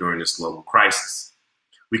considered during this global crisis.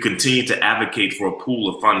 We continue to advocate for a pool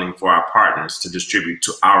of funding for our partners to distribute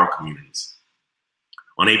to our communities.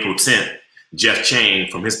 On April 10th, Jeff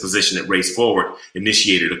Chang, from his position at Race Forward,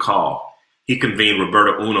 initiated a call. He convened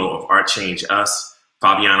Roberta Uno of Art Change Us,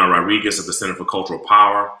 Fabiana Rodriguez of the Center for Cultural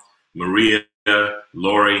Power, Maria,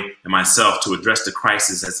 Lori, and myself to address the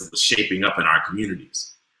crisis as it was shaping up in our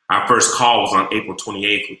communities. Our first call was on April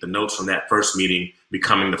 28th, with the notes from that first meeting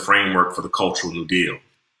becoming the framework for the Cultural New Deal.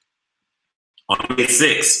 On May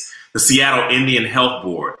 6th, the Seattle Indian Health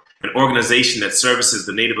Board, an organization that services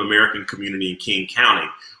the Native American community in King County,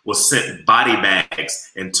 was sent body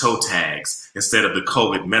bags and toe tags instead of the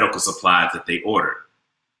COVID medical supplies that they ordered.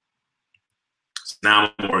 It's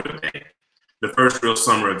now Memorial Day, the first real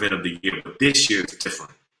summer event of the year, but this year is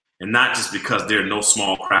different. And not just because there are no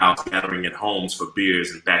small crowds gathering at homes for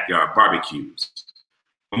beers and backyard barbecues.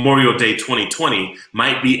 Memorial Day 2020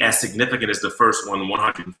 might be as significant as the first one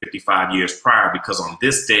 155 years prior, because on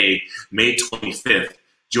this day, May 25th,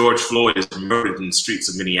 George Floyd is murdered in the streets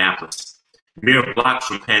of Minneapolis, mere blocks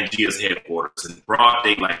from Pangea's headquarters, in broad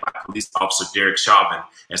daylight by police officer Derek Chauvin,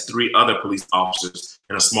 as 3 other police officers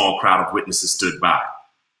and a small crowd of witnesses stood by.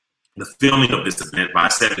 The filming of this event by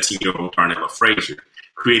 17-year-old Darnella Frazier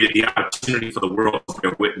created the opportunity for the world to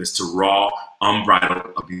bear witness to raw,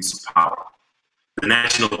 unbridled abuse of power. The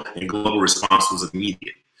national and global response was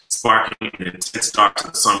immediate, sparking an intense start to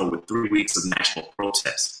the summer with 3 weeks of national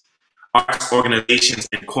protests. Arts organizations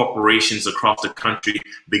and corporations across the country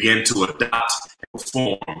began to adopt and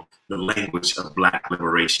perform the language of Black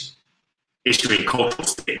liberation, issuing cultural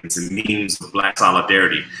statements and memes of Black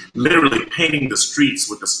solidarity, literally painting the streets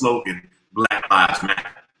with the slogan, Black Lives Matter.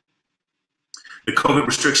 The COVID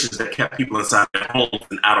restrictions that kept people inside their homes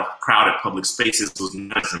and out of crowded public spaces was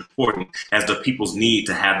not as important as the people's need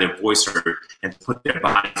to have their voice heard and to put their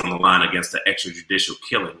bodies on the line against the extrajudicial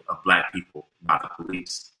killing of Black people by the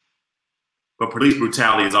police. But police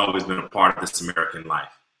brutality has always been a part of this American life.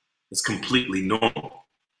 It's completely normal.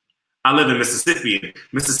 I live in Mississippi, and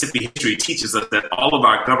Mississippi history teaches us that all of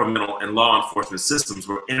our governmental and law enforcement systems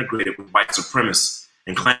were integrated with white supremacists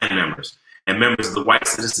and Klan members and members of the White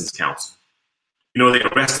Citizens Council. You know, they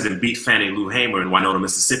arrested and beat Fannie Lou Hamer in Winona,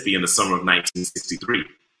 Mississippi in the summer of 1963.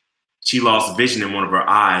 She lost vision in one of her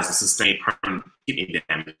eyes and sustained permanent kidney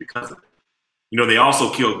damage because of it. You know, they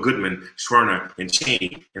also killed Goodman, Schwerner, and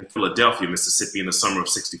Cheney in Philadelphia, Mississippi in the summer of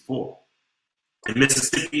 '64. In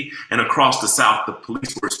Mississippi and across the South, the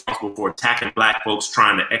police were responsible for attacking Black folks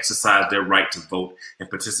trying to exercise their right to vote and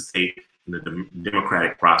participate in the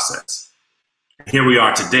democratic process. Here we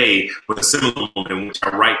are today with a similar moment in which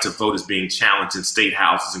our right to vote is being challenged in state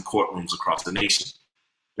houses and courtrooms across the nation.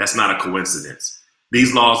 That's not a coincidence.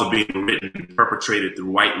 These laws are being written and perpetrated through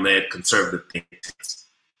white-led conservative think tanks.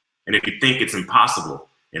 And if you think it's impossible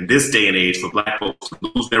in this day and age for Black folks to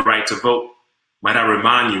lose their right to vote, might I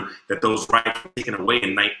remind you that those rights were taken away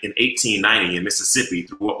in 1890 in Mississippi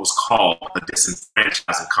through what was called the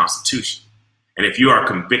Disenfranchising Constitution. And if you are a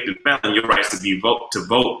convicted felon, your rights to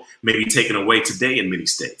vote may be taken away today in many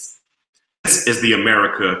states. This is the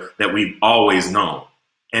America that we've always known,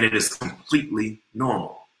 and it is completely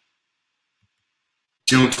normal.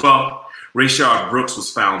 June 12th, Rayshard Brooks was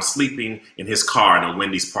found sleeping in his car in a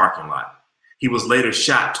Wendy's parking lot. He was later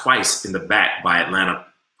shot twice in the back by Atlanta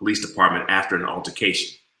Police Department after an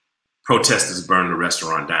altercation. Protesters burned the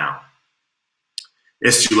restaurant down.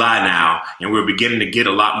 It's July now, and we're beginning to get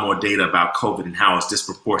a lot more data about COVID and how it's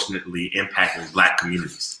disproportionately impacting Black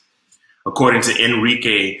communities. According to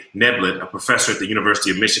Enrique Neblett, a professor at the University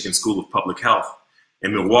of Michigan School of Public Health,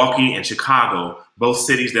 in Milwaukee and Chicago, both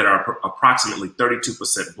cities that are approximately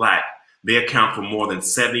 32% Black, they account for more than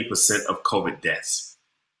 70% of COVID deaths.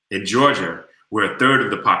 In Georgia, where a third of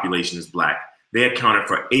the population is Black, they accounted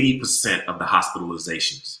for 80% of the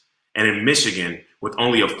hospitalizations. And in Michigan, with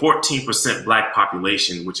only a 14% Black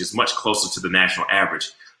population, which is much closer to the national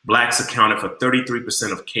average, Blacks accounted for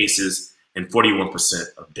 33% of cases and 41%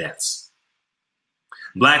 of deaths.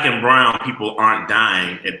 Black and brown people aren't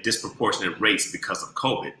dying at disproportionate rates because of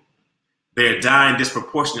COVID. They're dying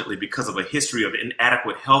disproportionately because of a history of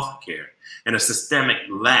inadequate health care and a systemic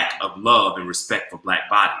lack of love and respect for Black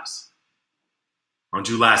bodies. On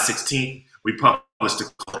July 16th, we published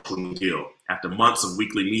the Cultural New Deal. After months of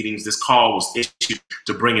weekly meetings, this call was issued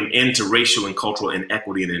to bring an end to racial and cultural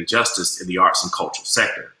inequity and injustice in the arts and cultural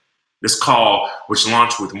sector. This call, which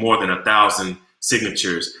launched with more than 1,000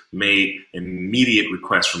 signatures, made an immediate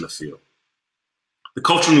request from the field. The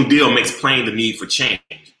Cultural New Deal makes plain the need for change.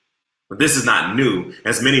 But this is not new,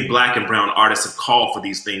 as many Black and brown artists have called for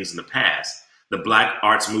these things in the past. The Black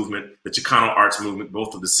arts movement, the Chicano arts movement,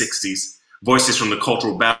 both of the 60s, voices from the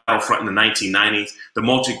cultural battlefront in the 1990s, the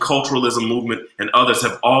multiculturalism movement, and others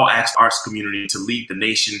have all asked the arts community to lead the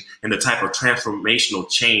nation in the type of transformational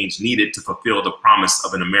change needed to fulfill the promise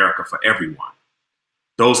of an America for everyone.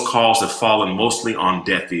 Those calls have fallen mostly on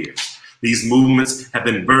deaf ears. These movements have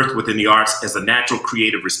been birthed within the arts as a natural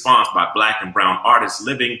creative response by Black and brown artists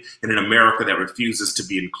living in an America that refuses to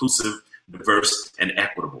be inclusive, diverse, and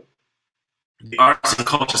equitable. The arts and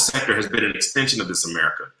culture sector has been an extension of this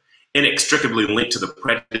America. inextricably linked to the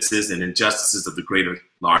prejudices and injustices of the greater,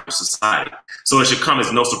 larger society. So it should come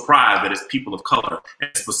as no surprise that it's people of color, and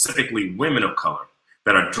specifically women of color,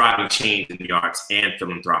 that are driving change in the arts and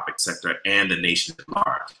philanthropic sector and the nation at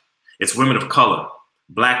large. It's women of color,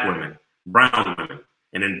 Black women, brown women,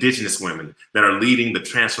 and indigenous women that are leading the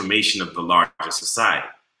transformation of the larger society.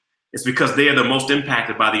 It's because they are the most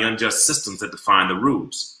impacted by the unjust systems that define the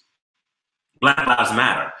rules. Black Lives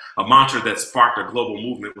Matter, a mantra that sparked a global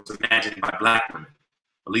movement, was imagined by Black women,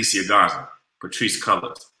 Alicia Garza, Patrisse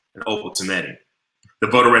Cullors, and Opal Tometi. The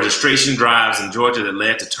voter registration drives in Georgia that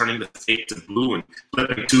led to turning the state to blue and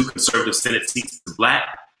flipping 2 conservative Senate seats to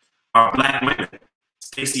Black are Black women,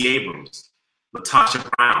 Stacey Abrams, LaTosha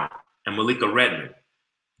Brown, and Malika Redmond.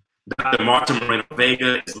 Dr. Marta Moreno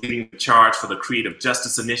Vega is leading the charge for the Creative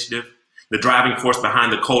Justice Initiative, the driving force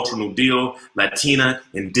behind the Cultural New Deal, Latina,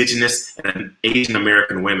 Indigenous, and Asian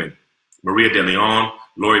American women. Maria De Leon,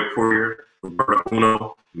 Lori Poirier, Roberta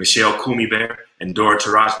Uno, Michelle Kumibert, and Dora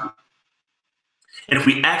Taraji. And if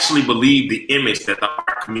we actually believe the image that the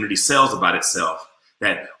art community sells about itself,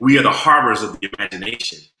 that we are the harbors of the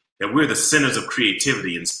imagination, that we're the centers of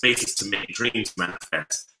creativity and spaces to make dreams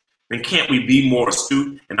manifest, then can't we be more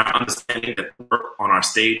astute in our understanding that the work on our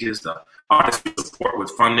stages, the artists we support with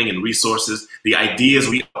funding and resources, the ideas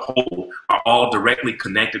we uphold are all directly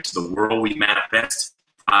connected to the world we manifest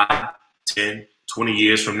 5, 10, 20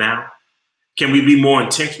 years from now? Can we be more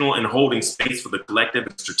intentional in holding space for the collective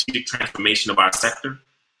and strategic transformation of our sector?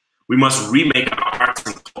 We must remake our arts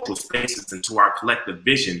and cultural spaces into our collective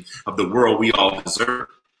vision of the world we all deserve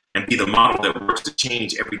and be the model that works to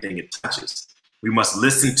change everything it touches. We must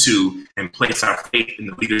listen to and place our faith in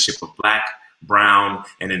the leadership of Black, brown,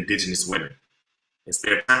 and indigenous women. It's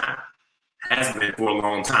their time, has been for a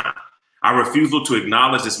long time. Our refusal to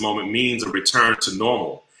acknowledge this moment means a return to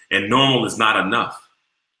normal, and normal is not enough.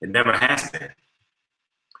 It never has been.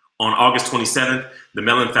 On August 27th, the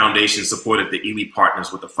Mellon Foundation supported the Ely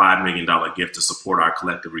Partners with a $5 million gift to support our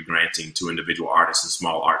collective regranting to individual artists and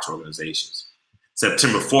small arts organizations.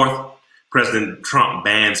 September 4th, President Trump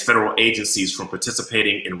bans federal agencies from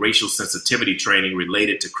participating in racial sensitivity training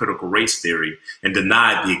related to critical race theory and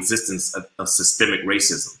denied the existence of systemic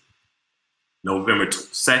racism. November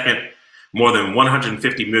 2nd, more than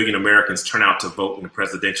 150 million Americans turn out to vote in the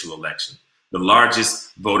presidential election, the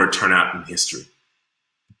largest voter turnout in history.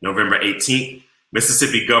 November 18th,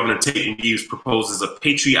 Mississippi Governor Tate Reeves proposes a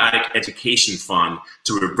patriotic education fund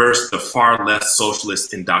to reverse the far left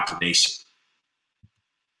socialist indoctrination.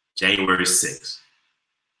 January 6th.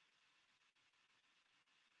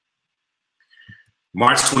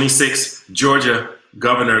 March 26th, Georgia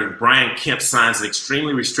Governor Brian Kemp signs an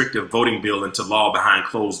extremely restrictive voting bill into law behind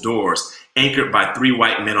closed doors, anchored by 3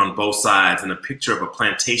 white men on both sides and a picture of a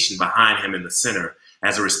plantation behind him in the center,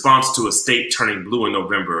 as a response to a state turning blue in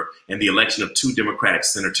November and the election of 2 Democratic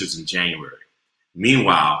senators in January.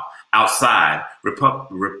 Meanwhile, outside,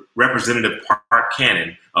 Representative Park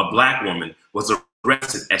Cannon, a Black woman, was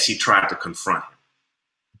arrested as she tried to confront him.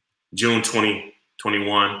 June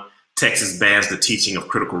 2021, Texas bans the teaching of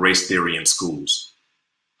critical race theory in schools.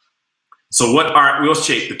 So what art will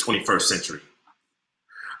shape the 21st century?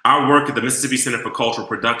 Our work at the Mississippi Center for Cultural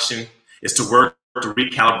Production is to work to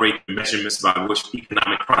recalibrate the measurements by which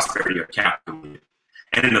economic prosperity are calculated,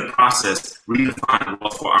 and in the process, redefine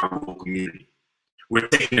wealth for our rural community. We're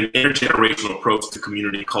taking an intergenerational approach to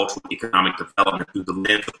community cultural economic development through the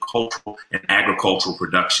lens of cultural and agricultural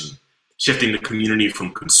production, shifting the community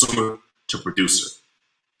from consumer to producer.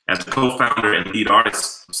 As a co-founder and lead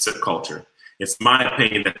artist of Sip Culture, it's my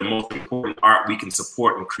opinion that the most important art we can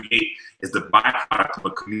support and create is the byproduct of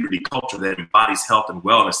a community culture that embodies health and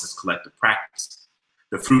wellness as collective practice.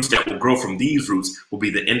 The fruits that will grow from these roots will be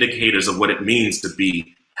the indicators of what it means to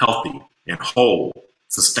be healthy and whole,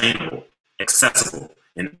 sustainable, accessible,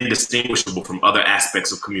 and indistinguishable from other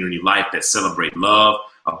aspects of community life that celebrate love,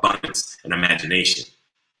 abundance, and imagination.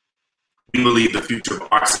 We believe the future of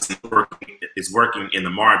arts is working in the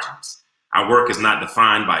margins. Our work is not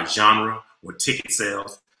defined by genre or ticket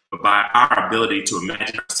sales, but by our ability to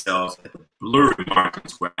imagine ourselves at the blurry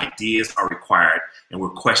margins where ideas are required and where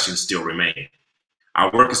questions still remain. Our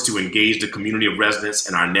work is to engage the community of residents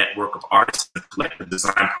and our network of artists in the collective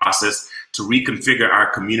design process to reconfigure our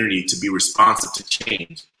community to be responsive to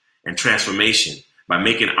change and transformation by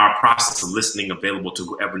making our process of listening available to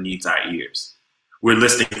whoever needs our ears. We're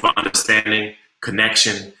listening for understanding,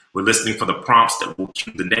 connection. We're listening for the prompts that will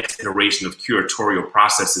cue the next iteration of curatorial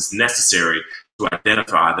processes necessary to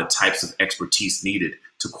identify the types of expertise needed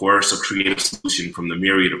to coerce a creative solution from the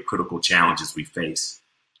myriad of critical challenges we face.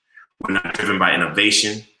 We're not driven by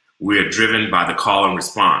innovation. We are driven by the call and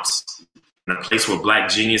response. In a place where Black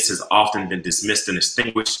genius has often been dismissed and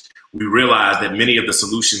extinguished, we realize that many of the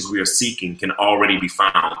solutions we are seeking can already be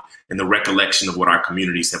found in the recollection of what our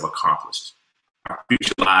communities have accomplished. Our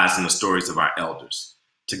future lies in the stories of our elders.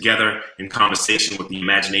 Together, in conversation with the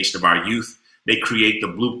imagination of our youth, they create the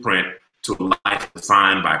blueprint to a life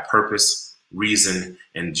defined by purpose, reason,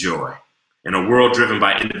 and joy. In a world driven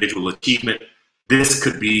by individual achievement, this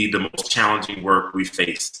could be the most challenging work we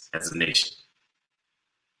face as a nation.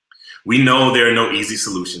 We know there are no easy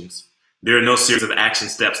solutions. There are no series of action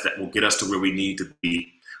steps that will get us to where we need to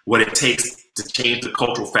be, what it takes to change the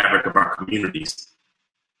cultural fabric of our communities.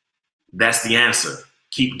 That's the answer.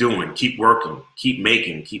 Keep doing, keep working, keep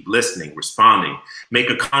making, keep listening, responding. Make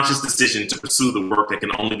a conscious decision to pursue the work that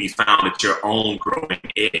can only be found at your own growing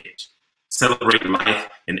edge. Celebrate life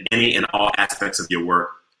in any and all aspects of your work.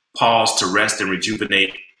 Pause to rest and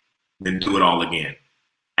rejuvenate, then do it all again.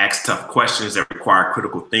 Ask tough questions that require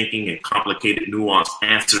critical thinking and complicated, nuanced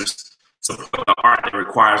answers. Support the art that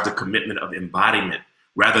requires the commitment of embodiment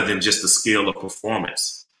rather than just the skill of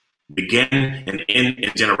performance. Begin and end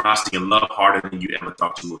in generosity and love harder than you ever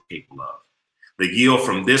thought you were capable of. The yield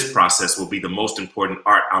from this process will be the most important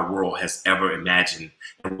art our world has ever imagined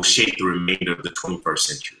and will shape the remainder of the 21st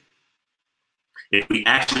century. If we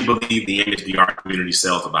actually believe the image the art community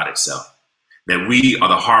sells about itself, that we are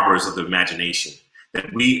the harbors of the imagination,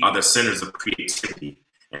 that we are the centers of creativity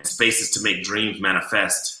and spaces to make dreams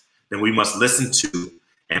manifest, then we must listen to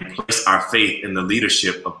and place our faith in the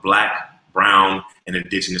leadership of Black, brown, and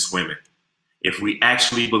indigenous women. If we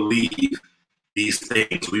actually believe these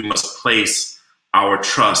things, we must place our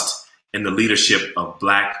trust in the leadership of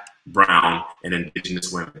Black, brown, and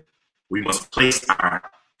indigenous women. We must place our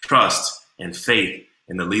trust and faith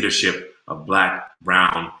in the leadership of Black,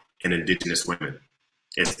 brown, and indigenous women.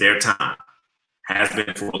 It's their time, has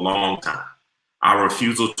been for a long time. Our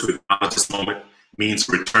refusal to acknowledge this moment means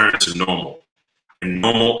return to normal. And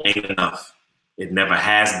normal ain't enough. It never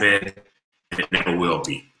has been, and it never will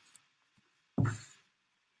be.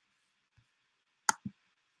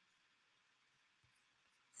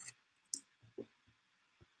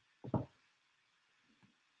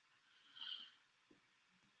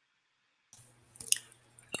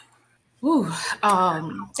 Ooh,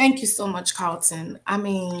 thank you so much, Carlton. I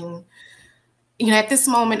mean, at this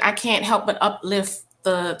moment, I can't help but uplift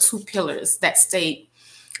the two pillars that state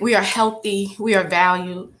we are healthy, we are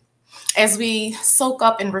valued. As we soak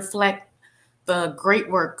up and reflect the great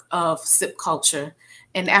work of SIP culture,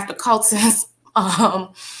 and after Carlton's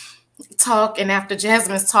talk and after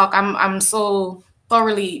Jasmine's talk, I'm so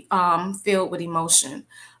thoroughly filled with emotion.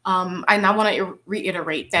 And I want to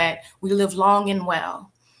reiterate that we live long and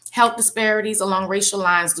well. Health disparities along racial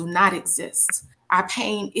lines do not exist. Our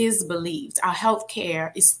pain is believed. Our health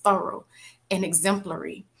care is thorough and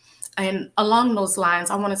exemplary. And along those lines,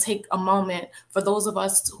 I want to take a moment for those of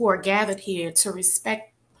us who are gathered here to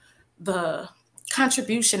respect the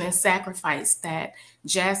contribution and sacrifice that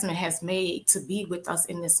Jasmine has made to be with us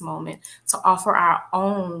in this moment, to offer our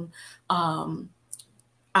own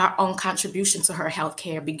contribution to her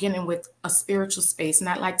healthcare, beginning with a spiritual space. And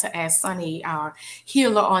I'd like to ask Sunny, our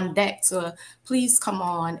healer on deck, to please come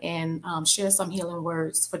on and share some healing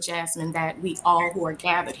words for Jasmine that we all who are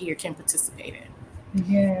gathered here can participate in.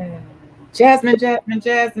 Yeah, Jasmine.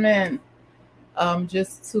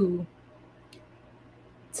 Just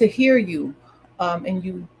to hear you, and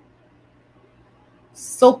you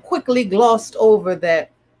so quickly glossed over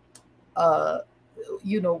that. What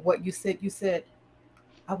you said. You said,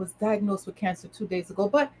 I was diagnosed with cancer 2 days ago,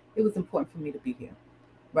 but it was important for me to be here,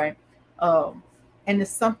 right? And it's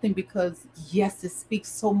something because, yes, it speaks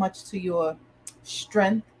so much to your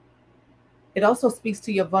strength. It also speaks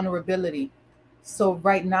to your vulnerability. So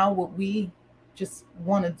right now, what we just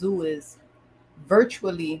want to do is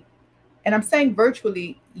virtually, and I'm saying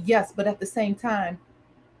virtually, yes, but at the same time,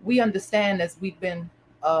 we understand, as we've been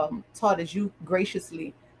taught, as you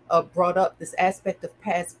graciously brought up, this aspect of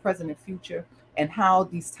past, present, and future, and how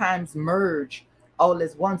these times merge all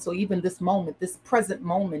as one. So even this moment, this present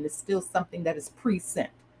moment, is still something that is present,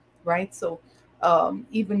 right? So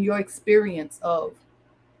even your experience of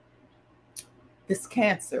this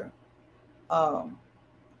cancer,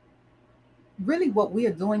 really what we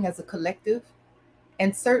are doing as a collective,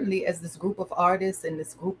 and certainly as this group of artists and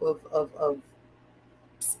this group of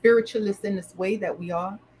spiritualists in this way that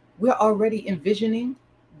we're already envisioning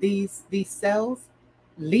these cells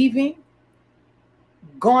leaving,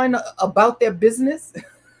 going about their business,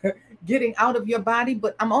 getting out of your body.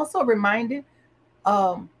 But I'm also reminded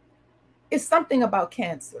it's something about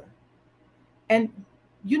cancer. And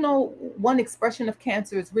you know, one expression of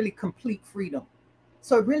cancer is really complete freedom.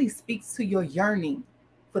 So it really speaks to your yearning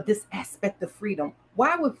for this aspect of freedom.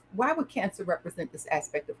 Why would cancer represent this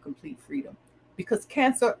aspect of complete freedom? Because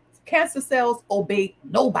cancer cells obey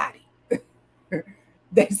nobody.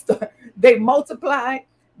 They multiply.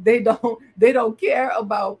 They don't care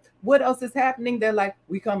about what else is happening. They're like,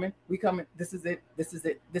 we coming, this is it, this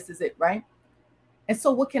is it, right? And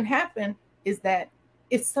so what can happen is that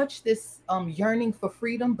it's such this yearning for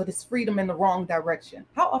freedom, but it's freedom in the wrong direction.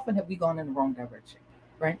 How often have we gone in the wrong direction,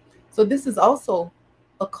 right? So this is also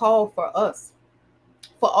a call for us,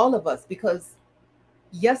 for all of us, because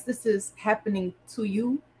yes, this is happening to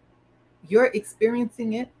you. You're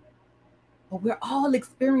experiencing it, but we're all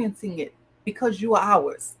experiencing it because you are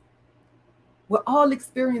ours. We're all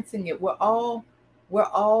experiencing it. We're all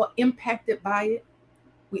impacted by it.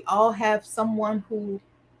 We all have someone who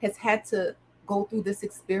has had to go through this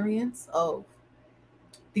experience of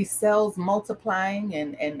these cells multiplying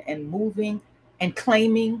and moving and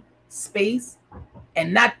claiming space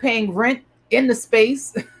and not paying rent in the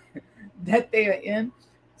space that they are in.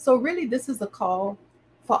 So really, this is a call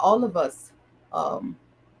for all of us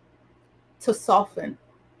to soften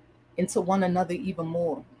into one another even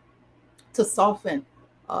more, to soften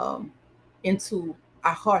into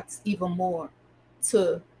our hearts even more,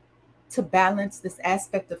 to balance this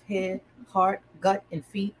aspect of head, heart, gut, and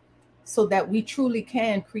feet, so that we truly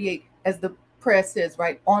can create, as the prayer says,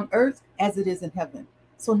 right, on earth as it is in heaven.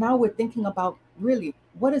 So now we're thinking about, really,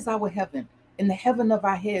 what is our heaven? In the heaven of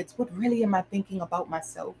our heads, what really am I thinking about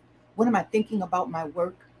myself? What am I thinking about my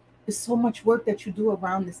work? There's so much work that you do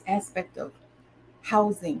around this aspect of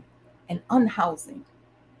housing and unhousing.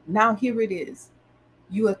 Now here it is.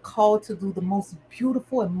 You are called to do the most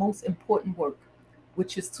beautiful and most important work,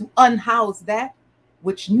 which is to unhouse that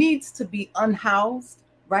which needs to be unhoused,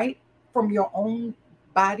 right? From your own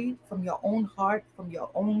body, from your own heart, from your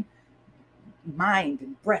own mind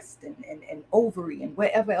and breast and ovary and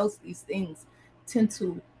wherever else these things tend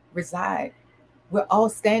to reside. We're all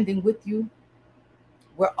standing with you.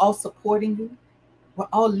 We're all supporting you. We're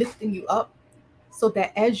all lifting you up, so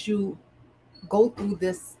that as you go through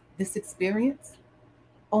this experience,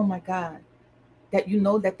 oh my God, that you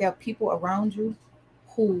know that there are people around you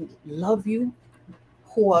who love you,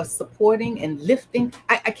 who are supporting and lifting.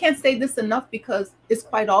 I can't say this enough, because it's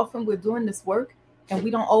quite often we're doing this work and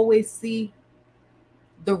we don't always see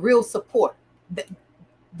the real support,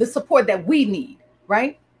 the support that we need,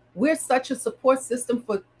 right? We're such a support system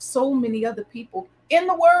for so many other people in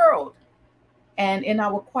the world. And in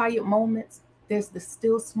our quiet moments, there's the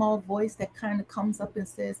still small voice that kind of comes up and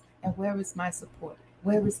says, and where is my support?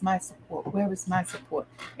 Where is my support? Where is my support?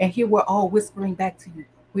 And here we're all whispering back to you,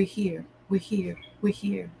 we're here, we're here, we're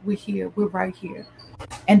here, we're here, we're right here.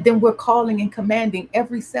 And then we're calling and commanding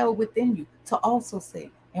every cell within you to also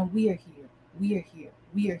say, and we are here, we are here,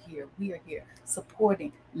 we are here, we are here,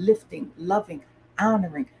 supporting, lifting, loving,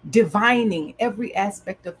 honoring, divining every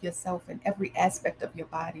aspect of yourself and every aspect of your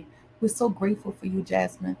body. We're so grateful for you,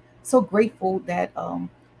 Jasmine. So grateful that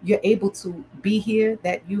you're able to be here,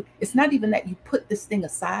 that it's not even that you put this thing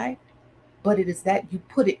aside, but it is that you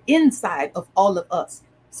put it inside of all of us,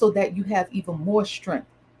 so that you have even more strength,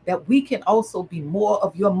 that we can also be more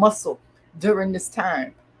of your muscle during this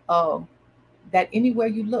time. That anywhere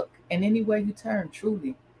you look and anywhere you turn,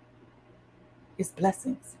 truly, is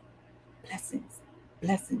blessings, blessings,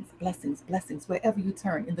 blessings, blessings, blessings. Wherever you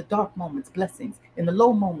turn, in the dark moments, blessings, in the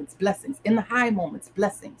low moments, blessings, in the high moments,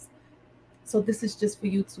 blessings. So this is just for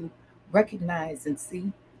you to recognize and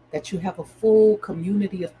see that you have a full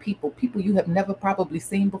community of people you have never probably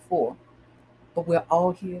seen before, but we're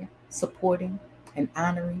all here supporting and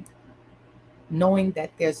honoring, knowing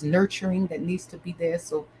that there's nurturing that needs to be there.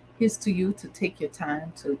 So here's to you to take your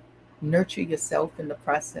time to nurture yourself in the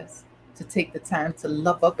process, to take the time to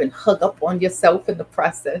love up and hug up on yourself in the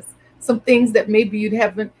process. Some things that maybe you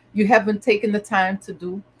haven't taken the time to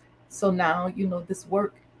do. So now, this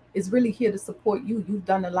work is really here to support you. You've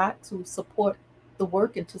done a lot to support the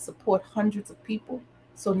work and to support hundreds of people.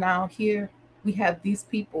 So now here we have these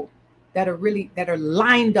people that are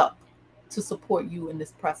lined up to support you in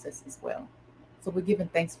this process as well. So we're giving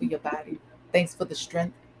thanks for your body. Thanks for the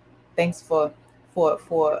strength. Thanks for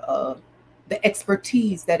the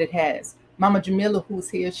expertise that it has. Mama Jamila, who's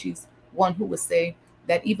here, she's one who would say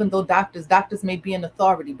that even though doctors may be an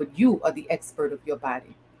authority, but you are the expert of your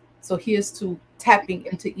body. So here's to tapping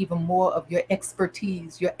into even more of your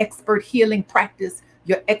expertise, your expert healing practice,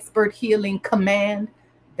 your expert healing command,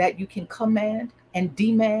 that you can command and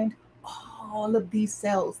demand all of these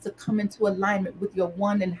cells to come into alignment with your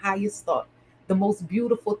one and highest thought, the most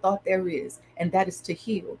beautiful thought there is, and that is to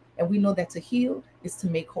heal. And we know that to heal is to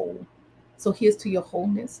make whole. So here's to your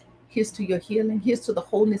wholeness. Here's to your healing. Here's to the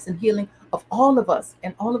wholeness and healing of all of us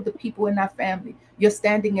and all of the people in our family. You're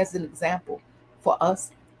standing as an example for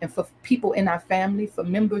us and for people in our family, for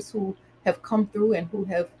members who have come through and who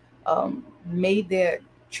have made their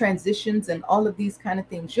transitions and all of these kind of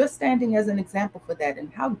things. You're standing as an example for that,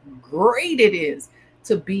 and how great it is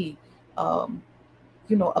to be,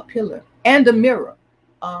 a pillar and a mirror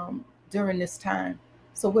during this time.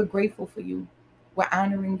 So we're grateful for you. We're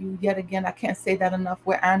honoring you yet again. I can't say that enough.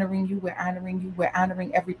 We're honoring you. We're honoring you. We're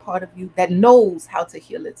honoring every part of you that knows how to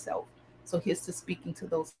heal itself. So here's to speaking to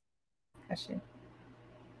those. Ashe.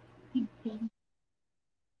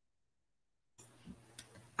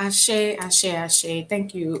 Ashe, Ashe, Ashe.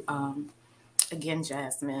 Thank you again,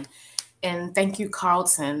 Jasmine. And thank you,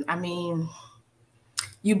 Carlton. I mean,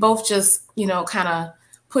 you both just, kind of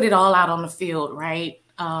put it all out on the field, right?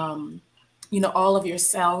 All of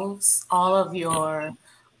yourselves, all of your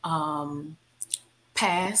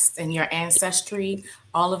past and your ancestry,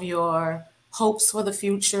 all of your hopes for the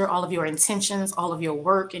future, all of your intentions, all of your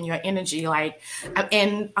work and your energy. I'm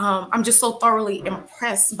just so thoroughly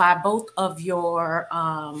impressed by both of your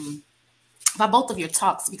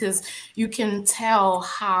talks, because you can tell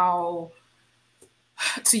how,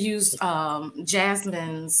 to use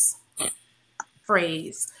Jasmine's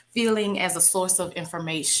phrase, feeling as a source of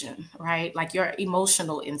information, right? Like your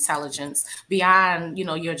emotional intelligence beyond,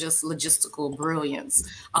 your just logistical brilliance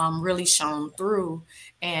really shone through.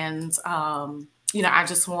 And, I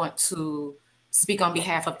just want to speak on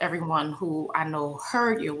behalf of everyone who I know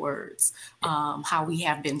heard your words, how we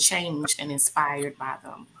have been changed and inspired by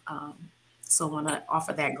them. So I want to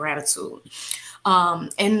offer that gratitude.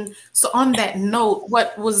 And so on that note,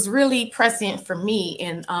 what was really present for me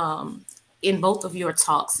in both of your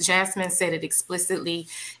talks, Jasmine said it explicitly,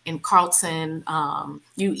 and Carlton,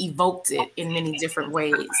 you evoked it in many different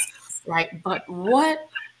ways, right? But what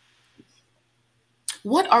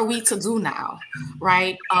are we to do now,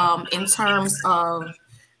 right? In terms of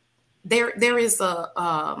there is a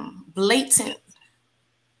blatant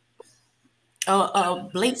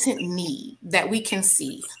need that we can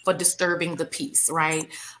see for disturbing the peace, right?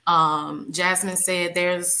 Jasmine said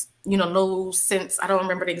there's no sense, I don't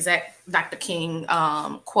remember the exact Dr. King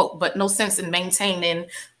quote, but no sense in maintaining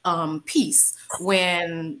peace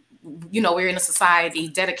when we're in a society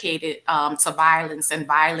dedicated to violence and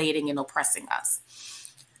violating and oppressing us.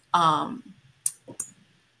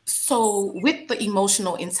 So with the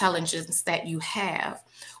emotional intelligence that you have,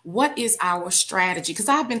 what is our strategy? Because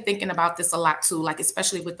I've been thinking about this a lot too, like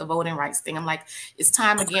especially with the voting rights thing. I'm like, it's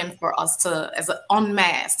time again for us to, as an en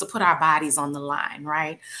masse, to put our bodies on the line,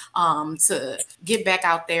 right? To get back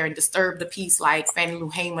out there and disturb the peace like Fannie Lou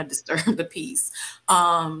Hamer disturbed the peace.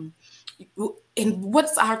 And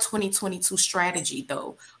what's our 2022 strategy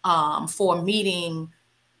though, for meeting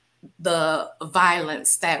the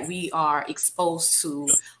violence that we are exposed to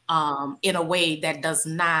in a way that does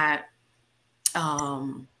not,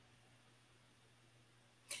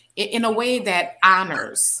 in a way that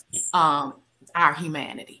honors our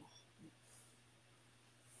humanity?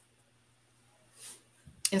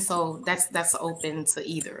 And so that's open to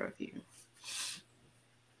either of you.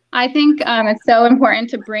 I think it's so important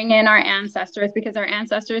to bring in our ancestors, because our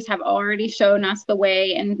ancestors have already shown us the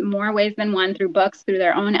way in more ways than one, through books, through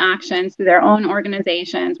their own actions, through their own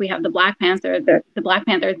organizations. We have the Black Panthers, the Black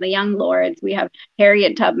Panthers, the Young Lords. We have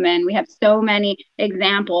Harriet Tubman. We have so many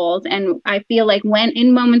examples. And I feel like when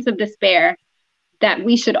in moments of despair, that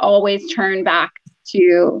we should always turn back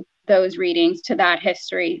to those readings, to that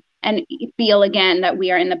history, and feel again that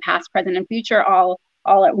we are in the past, present, and future all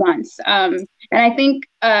at once. And I think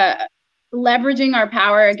leveraging our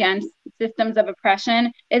power against systems of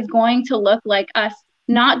oppression is going to look like us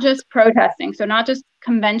not just protesting, so not just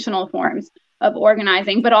conventional forms of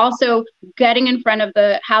organizing, but also getting in front of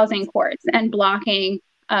the housing courts and blocking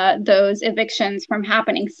those evictions from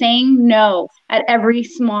happening, saying no at every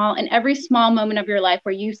small moment of your life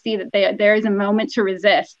where you see that there is a moment to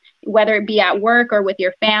resist, whether it be at work or with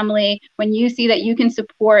your family, when you see that you can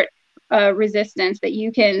support resistance, that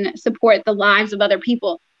you can support the lives of other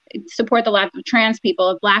people, support the lives of trans people,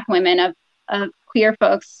 of Black women, of queer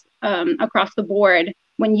folks across the board.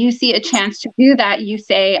 When you see a chance to do that, you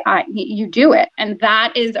say, you do it. And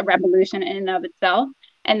that is a revolution in and of itself.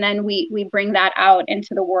 And then we bring that out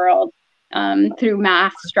into the world through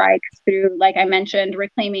mass strikes, through, like I mentioned,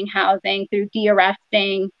 reclaiming housing, through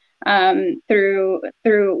de-arresting, through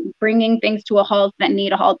bringing things to a halt that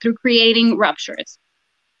need a halt, through creating ruptures.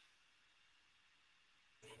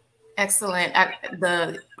 Excellent.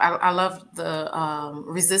 I love the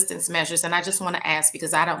resistance measures, and I just want to ask,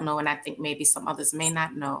 because I don't know, and I think maybe some others may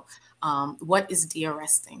not know, what is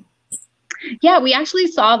de-arresting? Yeah, we actually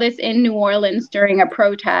saw this in New Orleans during a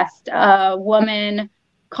protest. A woman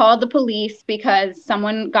called the police because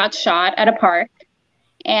someone got shot at a park,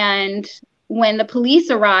 and when the police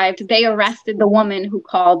arrived, they arrested the woman who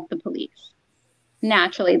called the police.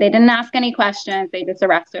 Naturally, they didn't ask any questions; they just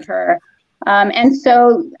arrested her. And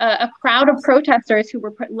so a crowd of protesters who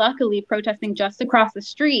were luckily protesting just across the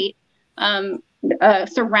street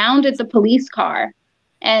surrounded the police car,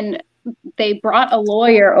 and they brought a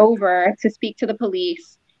lawyer over to speak to the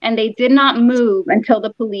police, and they did not move until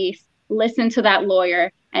the police listened to that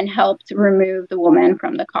lawyer and helped remove the woman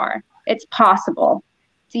from the car. It's possible.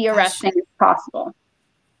 De-arresting is possible.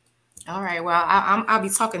 All right. Well, I'll be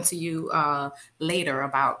talking to you later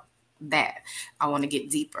about that. I want to get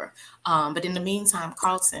deeper. But in the meantime,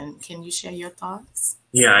 Carlton, can you share your thoughts?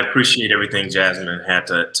 Yeah, I appreciate everything Jasmine had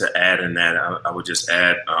to add in that. I would just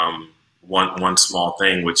add one small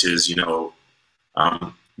thing, which is,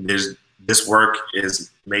 this work is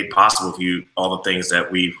made possible for you. All the things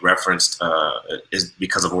that we've referenced is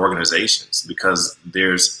because of organizations, because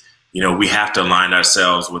there's, we have to align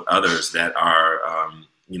ourselves with others that are,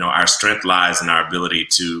 our strength lies in our ability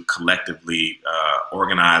to collectively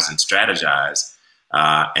organize and strategize,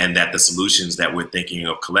 and that the solutions that we're thinking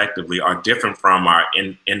of collectively are different from our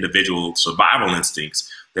individual survival instincts.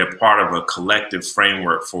 They're part of a collective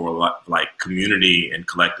framework for like community and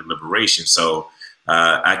collective liberation. So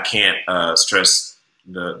I can't stress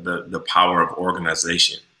the power of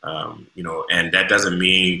organization, and that doesn't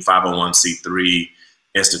mean 501c3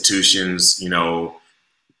 institutions,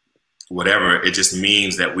 whatever. It just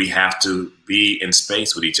means that we have to be in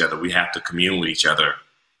space with each other. We have to commune with each other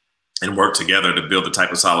and work together to build the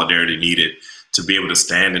type of solidarity needed to be able to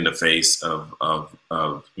stand in the face to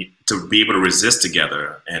be able to resist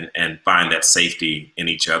together and find that safety in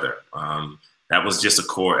each other. That was just a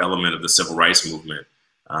core element of the civil rights movement,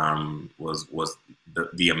 was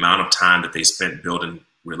the amount of time that they spent building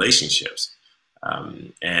relationships.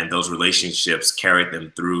 And those relationships carried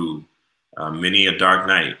them through many a dark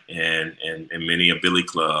night and many a billy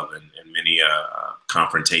club and many a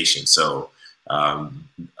confrontation. So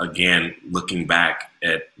again, looking back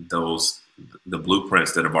at the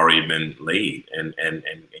blueprints that have already been laid and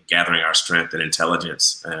gathering our strength and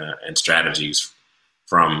intelligence and strategies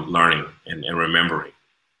from learning and remembering.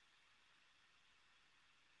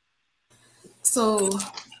 So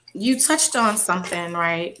you touched on something,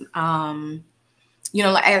 right?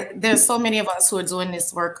 There's so many of us who are doing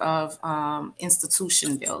this work of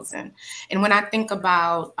institution building. And when I think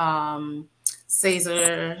about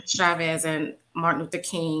César Chavez and Martin Luther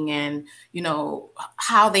King and,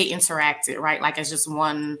 how they interacted, right? Like as just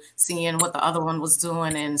one seeing what the other one was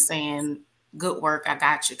doing and saying, good work, I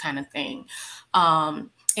got you kind of thing.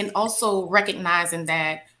 And also recognizing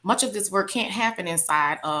that much of this work can't happen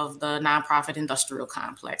inside of the nonprofit industrial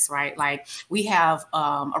complex, right? Like we have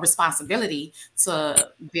a responsibility to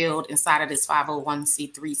build inside of this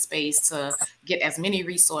 501c3 space to get as many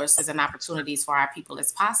resources and opportunities for our people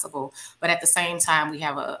as possible. But at the same time, we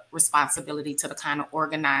have a responsibility to the kind of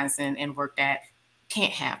organizing and work that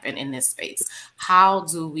can't happen in this space. How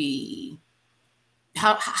do we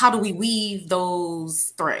weave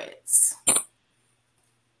those threads?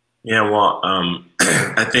 Yeah, well,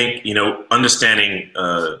 I think, understanding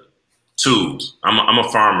tools. I'm a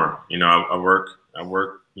farmer. I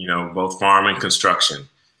work, both farm and construction,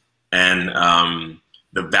 and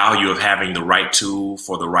the value of having the right tool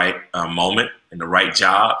for the right moment and the right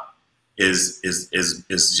job is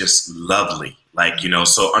just lovely. Like,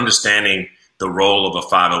 so understanding the role of a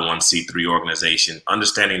 501c3 organization,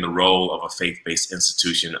 understanding the role of a faith-based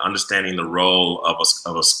institution, understanding the role of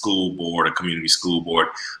a school board, a community school board,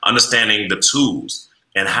 understanding the tools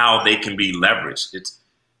and how they can be leveraged.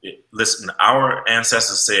 Listen, our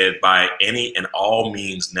ancestors said by any and all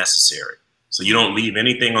means necessary. So you don't leave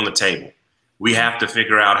anything on the table. We have to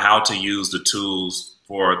figure out how to use the tools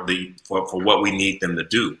for what we need them to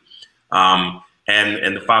do. And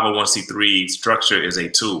the 501c3 structure is a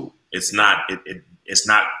tool. It's not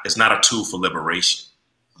a tool for liberation.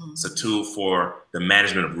 Mm-hmm. It's a tool for the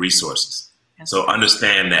management of resources. So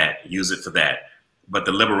understand that, use it for that. But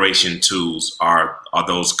the liberation tools are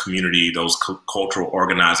those community, those cultural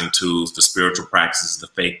organizing tools, the spiritual practices, the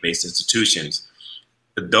faith-based institutions.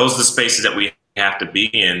 Those are the spaces that we have to be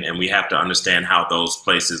in, and we have to understand how those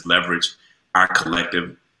places leverage our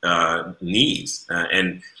collective needs.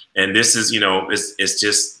 And this is, it's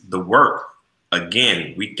just the work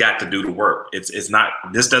again, we got to do the work. It's not,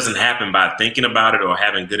 this doesn't happen by thinking about it or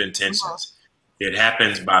having good intentions. It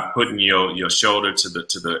happens by putting your shoulder to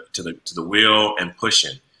the wheel and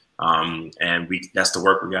pushing. And that's the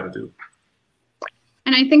work we got to do.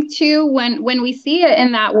 And I think too, when we see it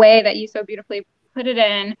in that way that you so beautifully put it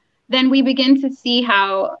in, then we begin to see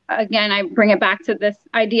how, again, I bring it back to this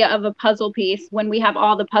idea of a puzzle piece. When we have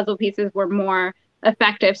all the puzzle pieces, we're more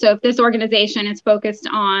effective. So if this organization is focused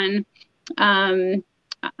on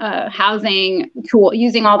housing tool,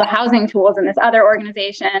 using all the housing tools, and this other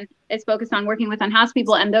organization is focused on working with unhoused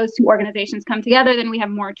people, and those two organizations come together, then we have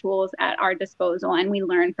more tools at our disposal and we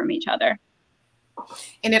learn from each other.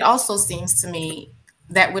 And it also seems to me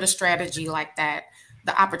that with a strategy like that,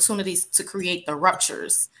 the opportunities to create the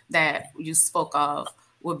ruptures that you spoke of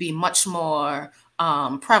would be much more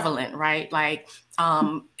prevalent, right? Like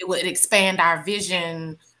it would expand our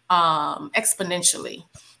vision exponentially.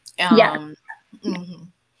 Yeah.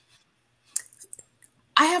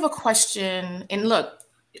 I have a question, and look,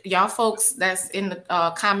 y'all folks that's in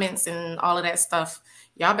the comments and all of that stuff,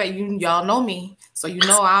 y'all know me, so you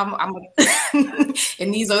know I'm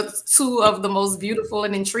and these are two of the most beautiful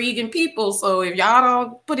and intriguing people. So if y'all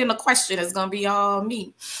don't put in a question, it's gonna be all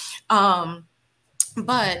me.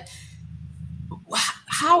 But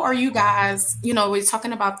how are you guys? You know, we're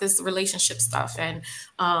talking about this relationship stuff, and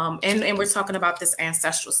we're talking about this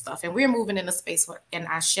ancestral stuff, and we're moving in a space where, in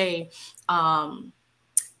Ashe,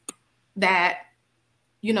 that,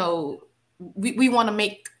 you know, we want to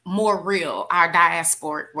make more real our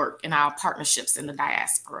diasporic work and our partnerships in the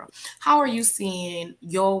diaspora. How are you seeing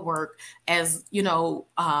your work as, you know,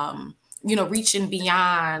 reaching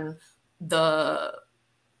beyond the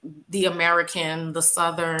American, the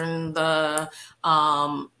Southern, the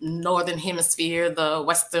Northern Hemisphere, the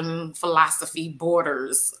Western philosophy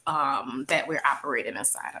borders that we're operating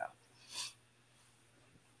inside of?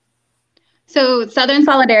 So Southern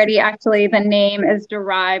Solidarity, actually, the name is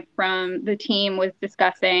derived from the team was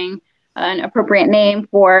discussing an appropriate name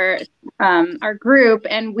for our group.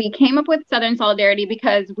 And we came up with Southern Solidarity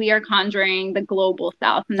because we are conjuring the global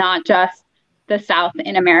South, not just the South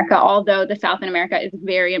in America, although the South in America is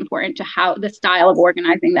very important to how the style of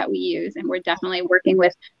organizing that we use. And we're definitely working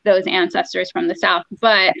with those ancestors from the South,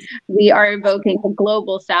 but we are evoking the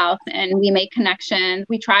global South, and we make connections.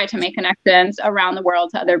 We try to make connections around the world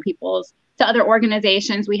to other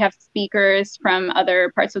organizations. We have speakers from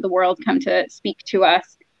other parts of the world come to speak to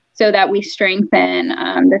us so that we strengthen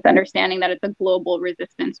this understanding that it's a global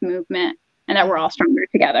resistance movement and that we're all stronger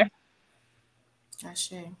together.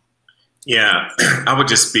 Yeah, I would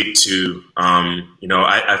just speak to,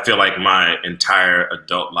 I feel like my entire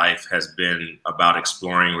adult life has been about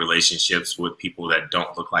exploring relationships with people that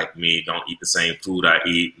don't look like me, don't eat the same food I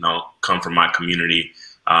eat, don't come from my community,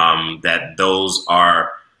 that those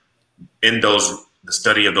are the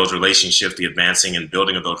study of those relationships, the advancing and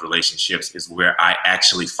building of those relationships is where I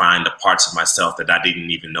actually find the parts of myself that I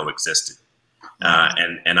didn't even know existed.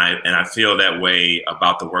 And I feel that way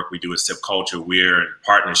about the work we do at SIP Culture. We're in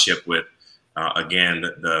partnership with, again,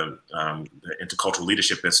 the Intercultural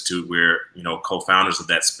Leadership Institute. We're, co-founders of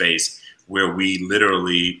that space, where we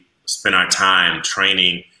literally spend our time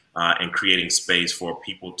training and creating space for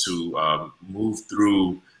people to move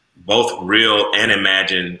through both real and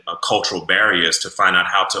imagined cultural barriers to find out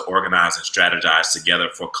how to organize and strategize together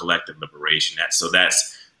for collective liberation. That's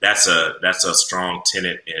a strong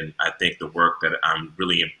tenet in, I think, the work that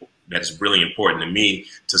that's really important to me,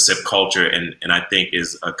 to SIP Culture, and I think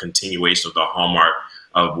is a continuation of the hallmark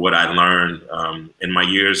of what I learned in my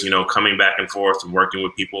years, coming back and forth and working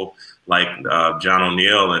with people like John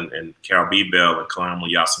O'Neill and Carol B. Bell and Kalam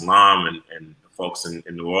Yasalam and the folks in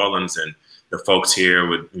New Orleans, and the folks here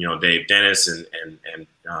with, Dave Dennis and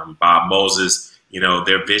Bob Moses.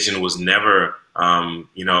 Their vision was never,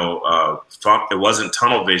 it wasn't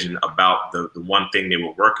tunnel vision about the one thing they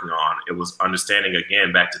were working on. It was understanding,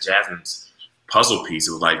 again, back to Jasmine's puzzle piece.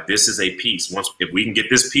 It was like, this is a piece. If we can get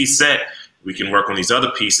this piece set, we can work on these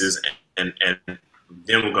other pieces, and then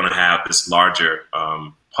we're going to have this larger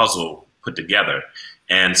puzzle put together.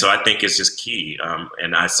 And so I think it's just key.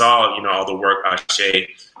 And I saw, all the work Ashe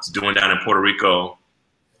is doing down in Puerto Rico.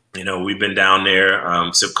 We've been down there.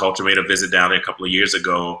 SIP Culture made a visit down there a couple of years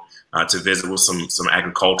ago to visit with some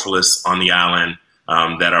agriculturalists on the island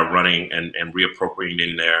that are running and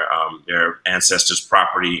reappropriating their ancestors'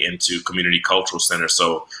 property into community cultural centers.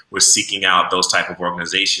 So we're seeking out those type of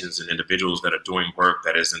organizations and individuals that are doing work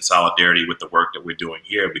that is in solidarity with the work that we're doing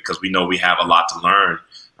here, because we know we have a lot to learn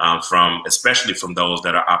especially from those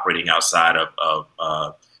that are operating outside of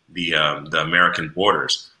the American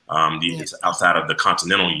borders, outside of the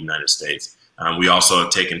continental United States. We also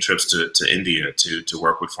have taken trips to India to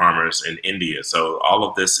work with farmers in India. So all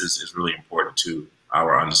of this is really important to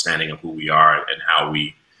our understanding of who we are and how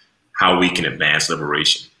we can advance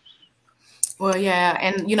liberation. Well, yeah,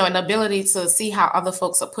 and an ability to see how other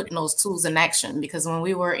folks are putting those tools in action. Because when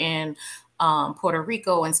we were in Puerto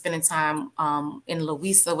Rico and spending time in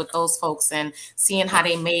Louisa with those folks and seeing how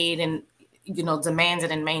they made and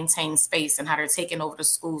demanded and maintained space, and how they're taking over the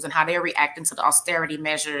schools, and how they're reacting to the austerity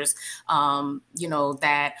measures,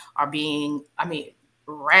 that are being,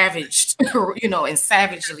 ravaged, and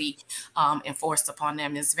savagely enforced upon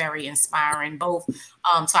them, is very inspiring, both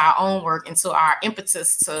to our own work and to our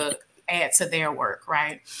impetus to add to their work,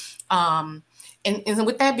 right? And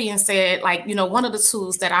with that being said, like, one of the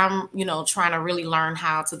tools that I'm, trying to really learn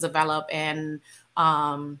how to develop, and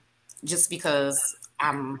just because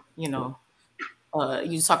I'm,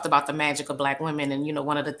 you talked about the magic of Black women, and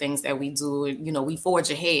one of the things that we do, we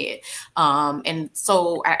forge ahead, and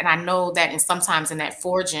I know that, and sometimes in that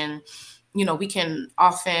forging, we can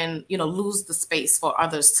often lose the space for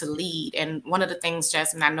others to lead. And one of the things,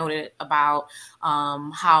 Jasmine, I noted about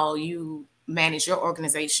how you manage your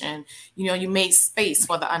organization, you made space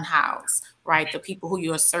for the unhoused, right? The people who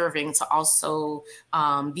you are serving to also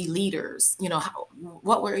be leaders.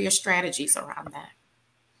 What were your strategies around that?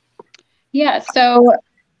 Yeah, so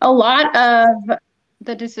a lot of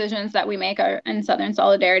the decisions that we make in Southern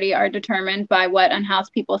Solidarity are determined by what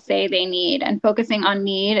unhoused people say they need. And focusing on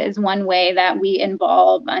need is one way that we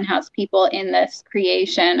involve unhoused people in this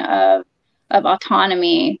creation of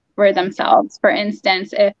autonomy for themselves. For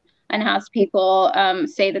instance, if unhoused people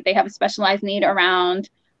say that they have a specialized need around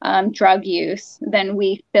drug use, then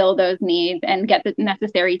we fill those needs and get the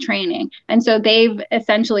necessary training. And so they've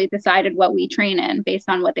essentially decided what we train in based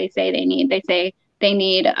on what they say they need. They say they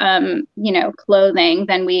need, clothing,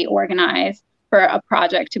 then we organize for a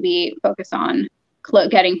project to be focused on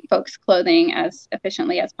getting folks clothing as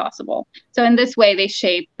efficiently as possible. So in this way, they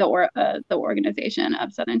shape the organization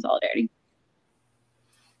of Southern Solidarity.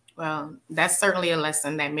 Well, that's certainly a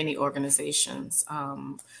lesson that many organizations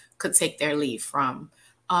could take their lead from.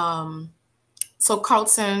 So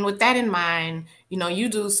Carlton, with that in mind, you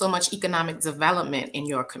do so much economic development in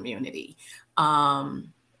your community.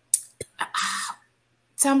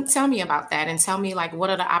 Tell me about that, and tell me, like,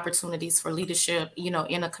 what are the opportunities for leadership, in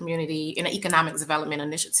a community, in an economic development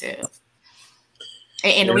initiative?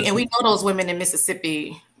 And we know those women in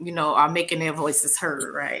Mississippi, are making their voices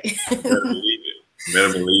heard, right? Better believe it.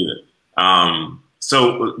 Better believe it.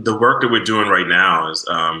 So the work that we're doing right now is,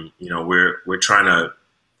 we're trying to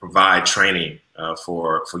provide training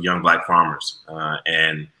for young Black farmers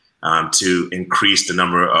and to increase the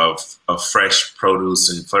number of fresh produce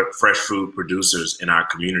and fresh food producers in our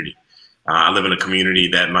community. I live in a community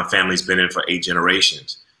that my family's been in for 8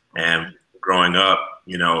 generations. And growing up,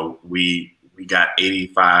 we got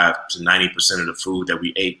 85 to 90% of the food that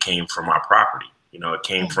we ate came from our property. It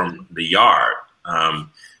came from the yard.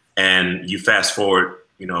 And you fast forward,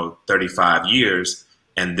 35 years,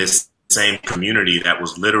 and this same community that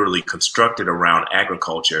was literally constructed around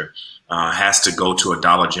agriculture has to go to a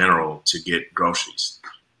Dollar General to get groceries.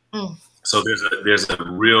 So there's a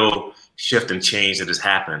real shift and change that has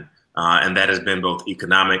happened, and that has been both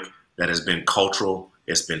economic, that has been cultural,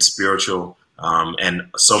 it's been spiritual, and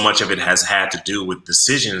so much of it has had to do with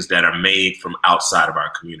decisions that are made from outside of our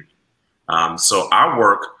community. So our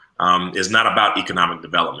work is not about economic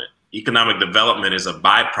development. Economic development is a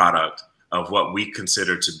byproduct of what we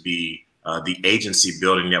consider to be the agency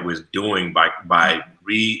building that we're doing by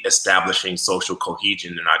reestablishing social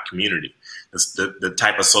cohesion in our community. The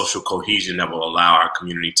type of social cohesion that will allow our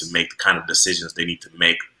community to make the kind of decisions they need to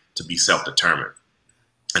make to be self-determined.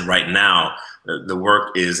 And right now, the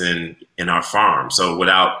work is in our farm. So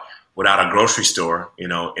without a grocery store,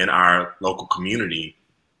 in our local community,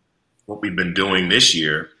 what we've been doing this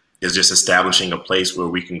year is just establishing a place where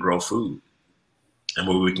we can grow food and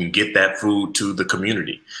where we can get that food to the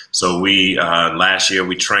community. So we, last year,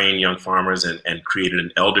 we trained young farmers and created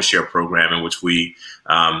an elder share program in which we,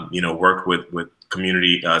 worked with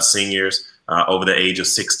community seniors over the age of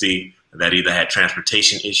 60 that either had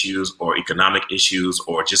transportation issues or economic issues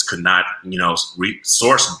or just could not,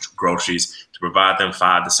 source groceries, to provide them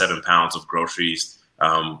 5 to 7 pounds of groceries,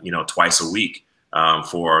 twice a week.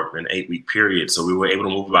 For an 8-week period. So we were able to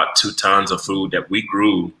move about 2 tons of food that we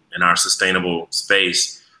grew in our sustainable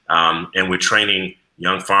space. And we're training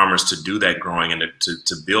young farmers to do that growing and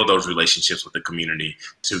to build those relationships with the community,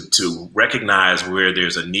 to recognize where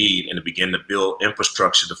there's a need and to begin to build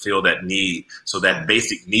infrastructure to fill that need. So that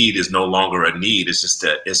basic need is no longer a need. It's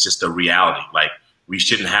just a reality. Like we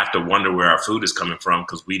shouldn't have to wonder where our food is coming from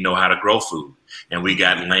because we know how to grow food and we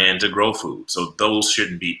got land to grow food. So those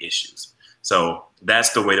shouldn't be issues. So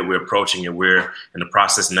that's the way that we're approaching it. We're in the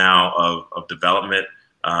process now of development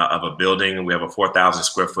of a building. We have a 4,000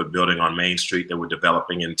 square foot building on Main Street that we're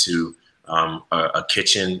developing into a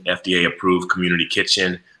kitchen, FDA approved community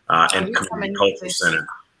kitchen and community cultural center.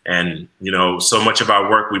 And, you know, so much of our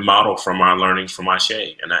work we model from our learnings from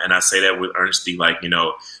Ashe. And I say that with earnesty, like, you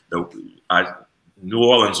know, New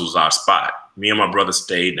Orleans was our spot. Me and my brother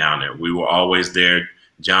stayed down there. We were always there.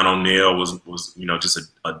 John O'Neill was you know, just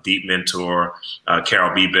a deep mentor.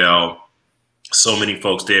 Carol B. Bell, so many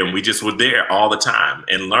folks there. And we just were there all the time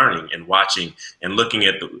and learning and watching and looking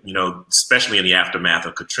at, the, you know, especially in the aftermath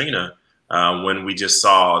of Katrina, when we just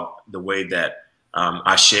saw the way that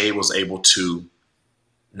Ashe was able to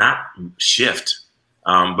not shift,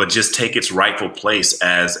 but just take its rightful place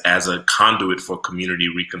as a conduit for community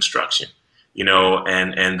reconstruction, you know,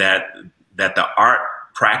 and that the art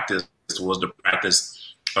practice was the practice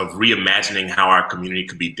of reimagining how our community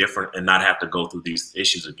could be different and not have to go through these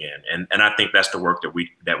issues again. And I think that's the work that we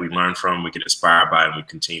learn from, we get inspired by, and we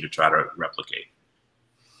continue to try to replicate.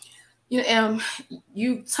 You know,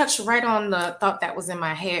 you touched right on the thought that was in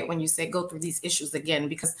my head when you said go through these issues again,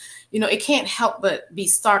 because, you know, it can't help but be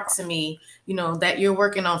stark to me, you know, that you're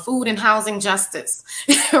working on food and housing justice,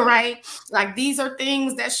 right? Like, these are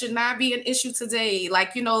things that should not be an issue today.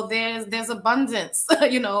 Like, you know, there's abundance,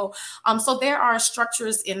 you know, so there are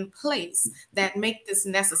structures in place that make this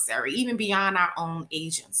necessary, even beyond our own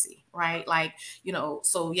agency, right? Like, you know,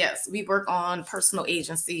 so yes, we work on personal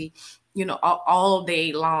agency, you know, all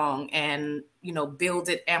day long, and, you know, build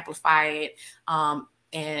it, amplify it,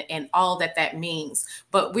 and all that means.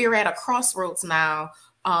 But we're at a crossroads now.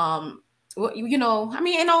 You know, I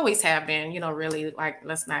mean, and always have been, you know, really, like,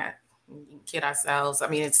 let's not kid ourselves. I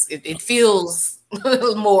mean, it feels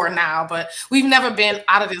more now, but we've never been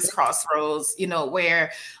out of this crossroads, you know,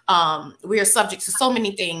 where we are subject to so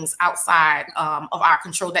many things outside of our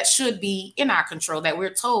control that should be in our control, that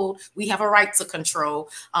we're told we have a right to control,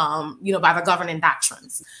 you know, by the governing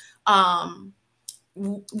doctrines.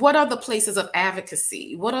 What are the places of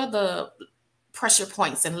advocacy? What are the pressure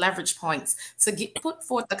points and leverage points to put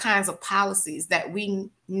forth the kinds of policies that we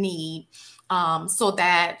need, so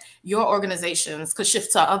that your organizations could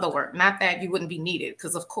shift to other work? Not that you wouldn't be needed,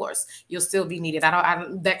 because of course you'll still be needed.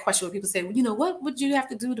 That question where people say, well, you know, what would you have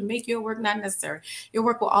to do to make your work not necessary? Your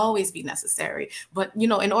work will always be necessary. But, you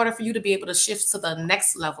know, in order for you to be able to shift to the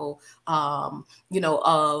next level, you know,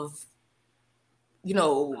 of, you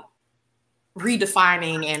know,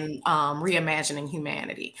 redefining and reimagining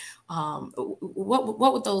humanity,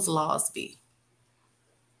 what would those laws be?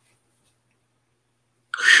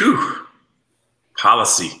 Whew.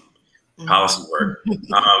 Policy work.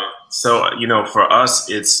 So, you know, for us,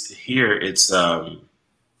 it's you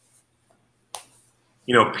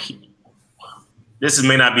know, this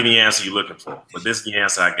may not be the answer you're looking for, but this is the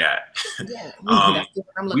answer I got. Yeah,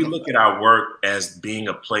 we look at our work as being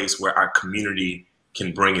a place where our community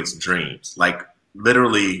can bring its dreams, like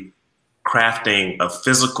literally crafting a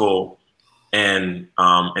physical and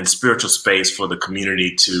spiritual space for the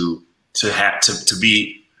community to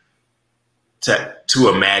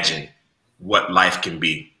imagine what life can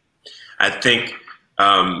be. I think,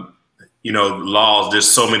 you know, laws, there's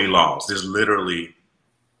so many laws. There's literally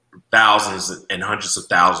thousands and hundreds of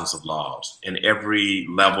thousands of laws, and every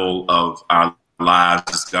level of our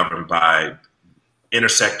lives is governed by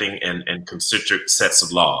intersecting and concentric sets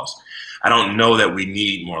of laws. I don't know that we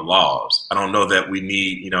need more laws. I don't know that we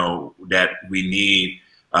need, you know, that we need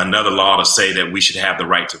another law to say that we should have the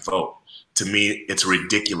right to vote. To me, it's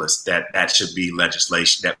ridiculous that should be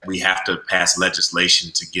legislation, that we have to pass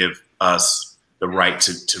legislation to give us the right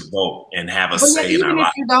to vote and have a say in our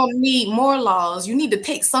lives. You don't need more laws. You need to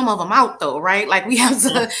take some of them out, though, right? Like, we have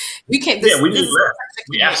to, we can't. We need less.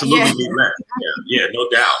 We absolutely need less. Yeah, no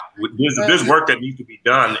doubt. There's work that needs to be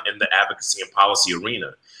done in the advocacy and policy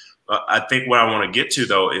arena. I think what I want to get to,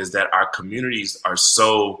 though, is that our communities are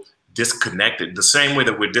so disconnected. The same way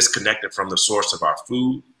that we're disconnected from the source of our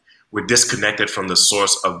food, we're disconnected from the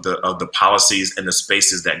source of the policies and the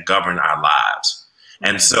spaces that govern our lives.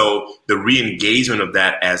 And so the re-engagement of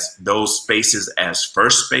that as those spaces as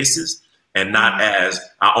first spaces, and not as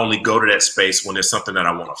I only go to that space when there's something that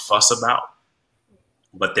I want to fuss about,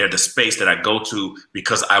 but they're the space that I go to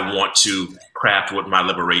because I want to craft what my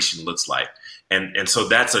liberation looks like. And so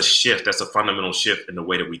that's a shift. That's a fundamental shift in the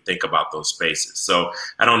way that we think about those spaces. So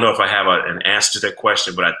I don't know if I have an answer to that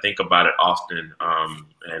question, but I think about it often,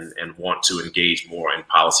 and want to engage more in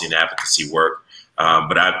policy and advocacy work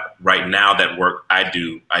But right now that work I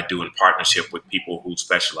do in partnership with people who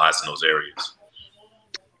specialize in those areas.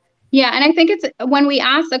 Yeah, and I think it's when we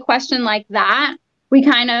ask a question like that, we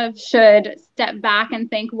kind of should step back and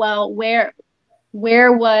think, well, where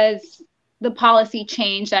was the policy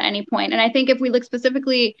changed at any point? And I think if we look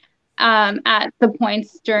specifically at the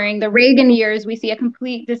points during the Reagan years, we see a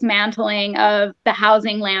complete dismantling of the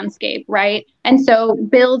housing landscape, right? And so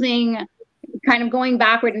kind of going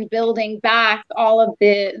backward and building back all of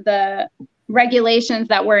the regulations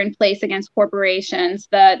that were in place against corporations,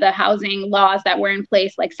 the housing laws that were in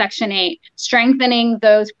place, like Section 8, strengthening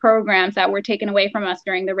those programs that were taken away from us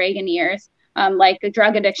during the Reagan years, like the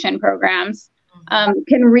drug addiction programs,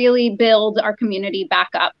 can really build our community back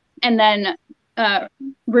up. And then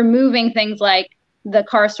removing things like the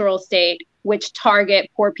carceral state, which target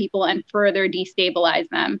poor people and further destabilize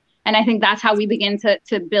them. And I think that's how we begin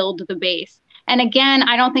to build the base. And again,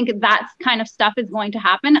 I don't think that kind of stuff is going to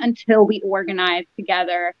happen until we organize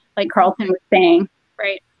together, like Carlton was saying,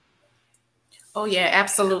 right? Oh yeah,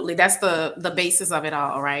 absolutely. That's the basis of it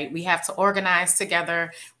all, right? We have to organize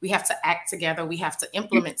together. We have to act together. We have to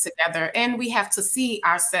implement together, and we have to see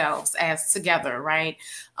ourselves as together, right?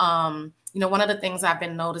 You know, one of the things I've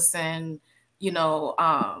been noticing, you know,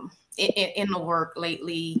 in the work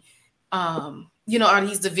lately, you know, are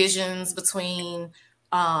these divisions between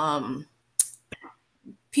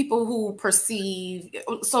people who perceive,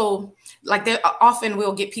 so like they often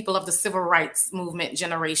will get people of the civil rights movement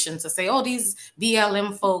generation to say, oh, these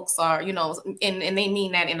BLM folks are, you know, and they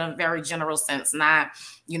mean that in a very general sense, not,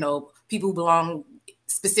 you know, people who belong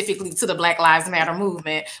specifically to the Black Lives Matter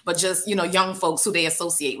movement, but just, you know, young folks who they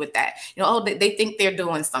associate with that, you know, oh, they think they're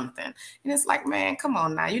doing something. And it's like, man, come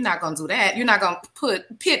on now, you're not going to do that. You're not going to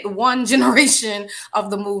pit one generation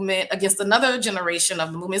of the movement against another generation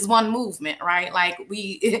of the movement. It's one movement, right? Like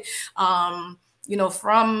we, you know,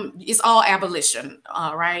 it's all abolition,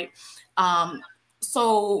 right?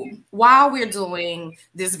 So while we're doing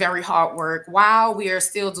this very hard work, while we are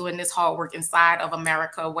still doing this hard work inside of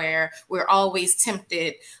America, where we're always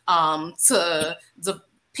tempted to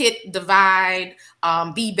pit, divide,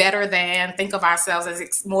 be better than, think of ourselves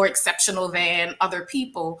as more exceptional than other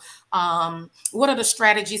people, what are the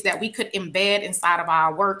strategies that we could embed inside of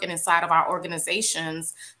our work and inside of our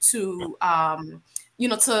organizations to, you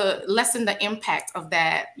know, to lessen the impact of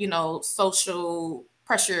that, you know, social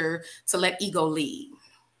pressure to let ego lead?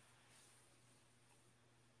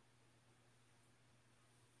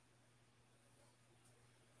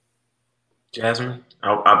 Jasmine,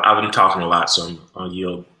 I've been talking a lot, so I'll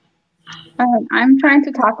yield. I'm trying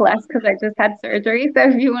to talk less because I just had surgery. So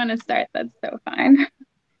if you want to start, that's so fine.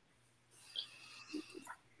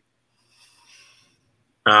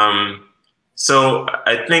 So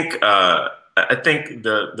I think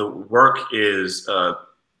the work is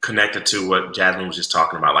connected to what Jasmine was just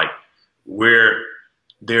talking about, like where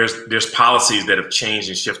there's policies that have changed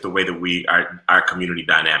and shift the way that our community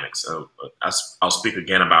dynamics. I'll speak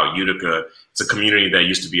again about Utica. It's a community that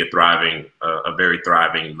used to be a very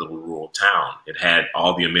thriving little rural town. It had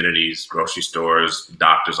all the amenities, grocery stores,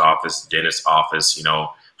 doctor's office, dentist's office, you know,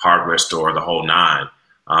 hardware store, the whole nine.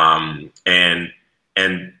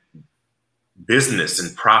 And business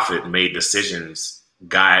and profit made decisions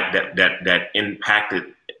that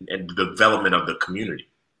impacted the development of the community.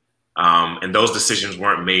 And those decisions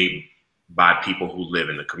weren't made by people who live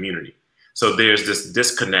in the community. So there's this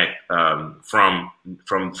disconnect from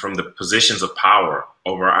the positions of power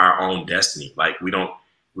over our own destiny. Like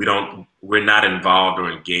we're not involved or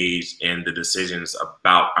engaged in the decisions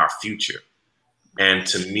about our future. And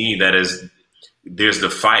to me, there's the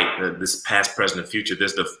fight, this past, present, and future.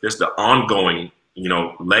 There's the ongoing, you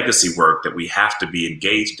know, legacy work that we have to be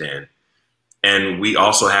engaged in. And we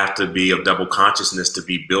also have to be of double consciousness to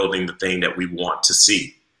be building the thing that we want to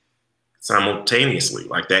see simultaneously.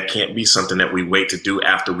 Like that can't be something that we wait to do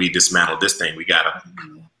after we dismantle this thing. We gotta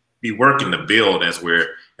be working to build as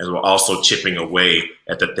we're also chipping away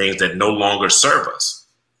at the things that no longer serve us.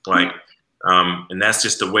 Like, and that's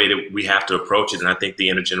just the way that we have to approach it. And I think the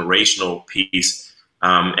intergenerational piece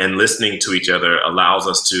and listening to each other allows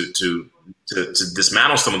us to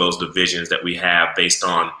dismantle some of those divisions that we have based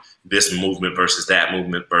on this movement versus that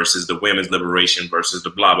movement versus the women's liberation versus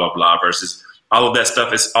the blah, blah, blah versus all of that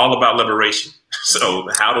stuff. Is all about liberation. So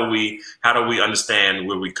how do we understand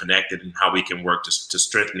where we connected and how we can work to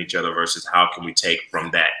strengthen each other versus how can we take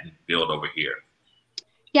from that and build over here?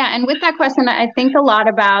 Yeah, and with that question, I think a lot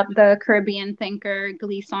about the Caribbean thinker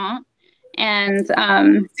Glissant. And say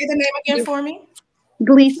the name again for me.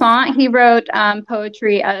 Glissant. He wrote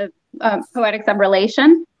poetry of Poetics of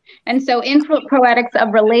Relation. And so in Poetics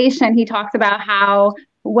of Relation, he talks about how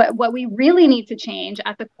what we really need to change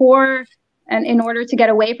at the core, and in order to get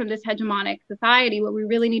away from this hegemonic society, what we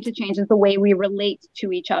really need to change is the way we relate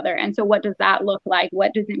to each other. And so what does that look like?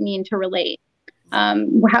 What does it mean to relate?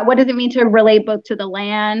 What does it mean to relate both to the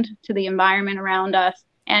land, to the environment around us,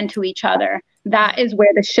 and to each other? That is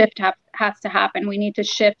where the shift has to happen. We need to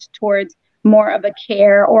shift towards more of a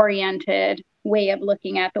care-oriented way of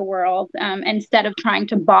looking at the world, instead of trying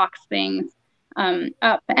to box things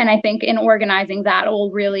up. And I think in organizing that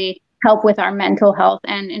will really help with our mental health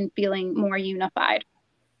and in feeling more unified.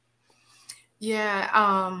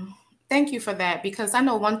 Yeah, thank you for that, because I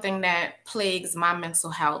know one thing that plagues my mental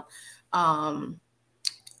health.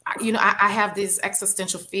 You know, I have these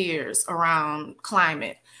existential fears around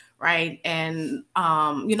climate, right? And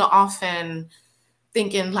you know, often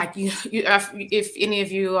thinking like if any of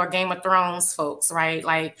you are Game of Thrones folks, right?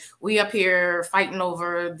 Like we up here fighting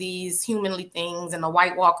over these humanly things, and the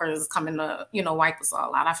White Walkers coming to, you know, wipe us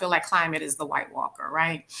all out. I feel like climate is the White Walker,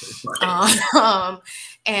 right?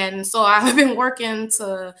 And so I've been working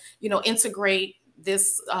to, you know, integrate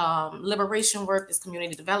this liberation work, this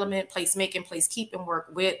community development, placemaking, placekeeping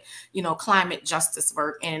work with, you know, climate justice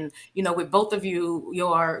work. And, you know, with both of you,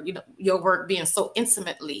 your work being so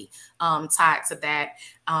intimately tied to that.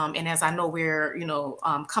 And as I know we're, you know,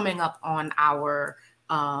 coming up on our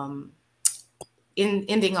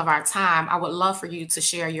ending of our time, I would love for you to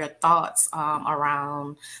share your thoughts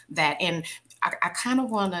around that. And I kind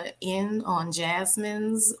of want to end on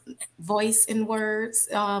Jasmine's voice and words.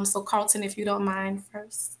 So Carlton, if you don't mind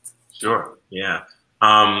first. Sure. Yeah.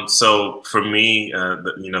 So for me,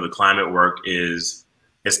 you know, the climate work it's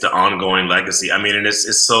the ongoing legacy. I mean, and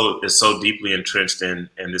it's so deeply entrenched in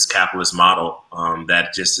this capitalist model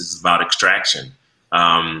that just is about extraction.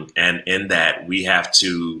 And in that we have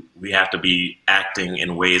to be acting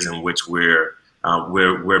in ways in which we're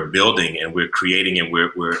building and we're creating and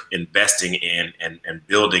we're investing in and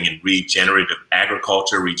building in regenerative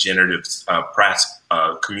agriculture, regenerative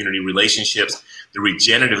community relationships. The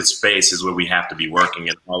regenerative space is where we have to be working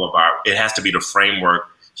in it has to be the framework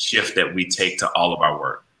shift that we take to all of our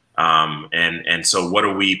work. And so what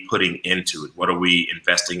are we putting into it? What are we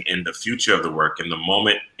investing in the future of the work, in the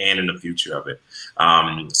moment and in the future of it?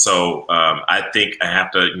 So I think I have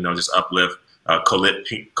to, you know, just uplift Colette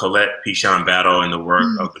Pichon Battle and the work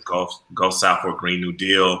of the Gulf Southward Green New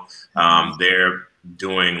Deal. They're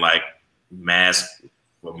doing like mass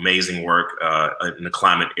amazing work in the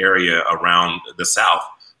climate area around the South.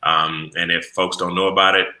 And if folks don't know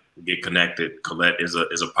about it, get connected. Colette is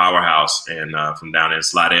a powerhouse and from down in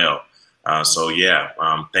Slidell. So yeah,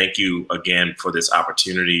 thank you again for this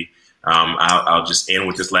opportunity. I'll just end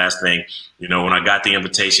with this last thing. You know, when I got the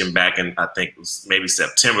invitation back in, I think it was maybe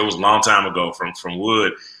September, it was a long time ago from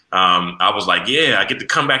Wood. I was like, yeah, I get to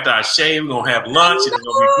come back to Ashe. We're going to have lunch and it's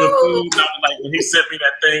going to be good food. And I was like, when he sent me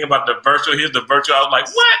that thing about the virtual, here's the virtual, I was like,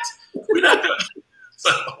 what? We're not doing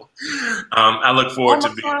So I look forward to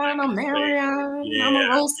being I'm Marianne. Yeah. I'm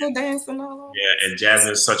a roaster dancing all. Yeah, and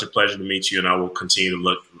Jasmine, it's such a pleasure to meet you, and I will continue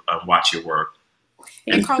to watch your work.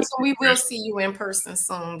 And Carlton, we will see you in person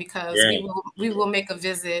soon because we will make a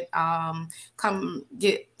visit. Come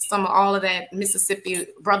get some of all of that Mississippi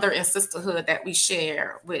brother and sisterhood that we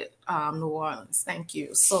share with New Orleans. Thank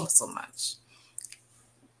you so much,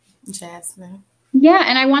 Jasmine. Yeah,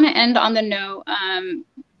 and I want to end on the note.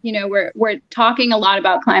 You know, we're talking a lot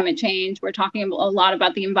about climate change. We're talking a lot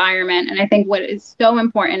about the environment, and I think what is so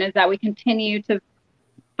important is that we continue to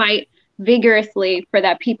fight vigorously for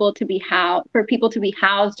people to be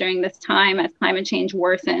housed during this time as climate change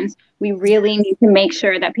worsens. We really need to make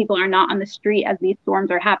sure that people are not on the street as these storms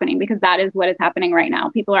are happening, because that is what is happening right now.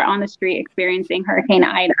 People are on the street experiencing Hurricane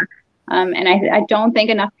Ida. And I don't think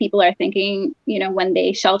enough people are thinking, you know, when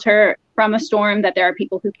they shelter from a storm, that there are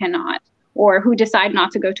people who cannot, or who decide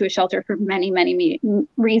not to go to a shelter for many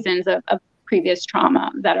reasons of previous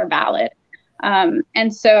trauma that are valid.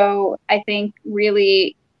 And so I think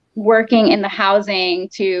really working within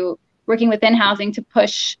housing to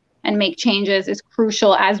push and make changes is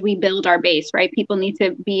crucial as we build our base, right? People need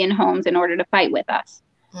to be in homes in order to fight with us,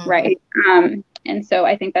 right? And so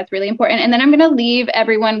I think that's really important. And then I'm going to leave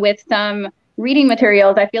everyone with some reading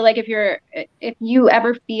materials. I feel like if you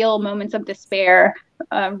ever feel moments of despair,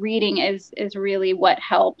 reading is really what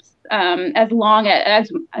helps, alongside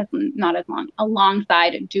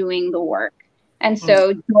doing the work. And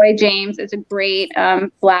so Joy James is a great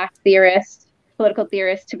Black political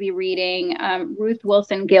theorist to be reading. Ruth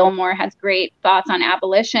Wilson Gilmore has great thoughts on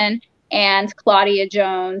abolition, and Claudia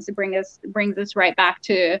Jones brings us right back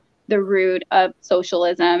to the root of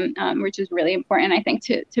socialism, which is really important, I think,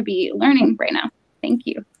 to be learning right now. Thank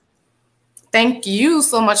you. Thank you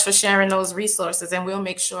so much for sharing those resources, and we'll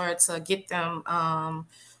make sure to get them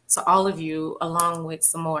to all of you, along with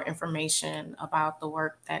some more information about the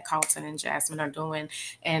work that Carlton and Jasmine are doing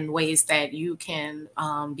and ways that you can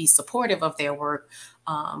be supportive of their work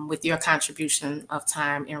with your contribution of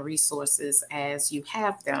time and resources as you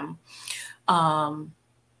have them, and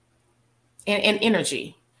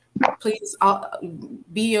energy. Please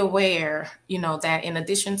be aware, that in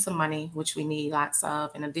addition to money, which we need lots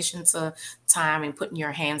of, in addition to time and putting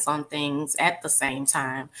your hands on things at the same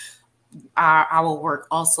time, our work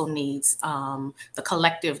also needs the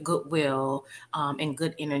collective goodwill and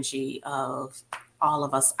good energy of all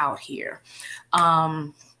of us out here.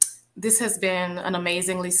 This has been an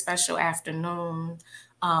amazingly special afternoon.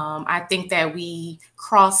 I think that we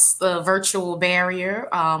crossed the virtual barrier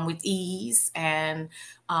with ease and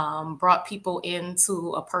brought people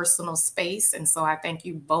into a personal space. And so I thank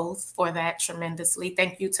you both for that tremendously.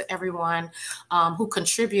 Thank you to everyone who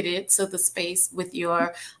contributed to the space with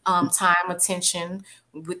your time, attention,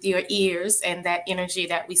 with your ears, and that energy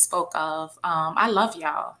that we spoke of. I love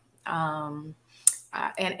y'all. And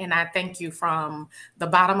I thank you from the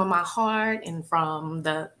bottom of my heart and from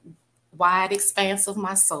the wide expanse of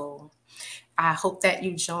my soul. I hope that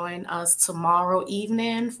you join us tomorrow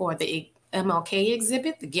evening for the MLK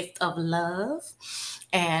exhibit, The Gift of Love,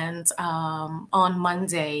 and on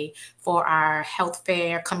Monday for our health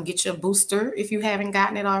fair. Come get your booster if you haven't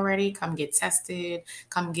gotten it already. Come get tested,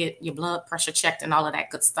 come get your blood pressure checked and all of that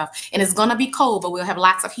good stuff. And it's gonna be cold, but we'll have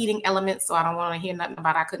lots of heating elements, so I don't wanna hear nothing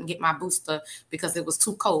about I couldn't get my booster because it was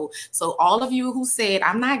too cold. So all of you who said,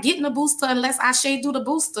 I'm not getting a booster unless Ashe do the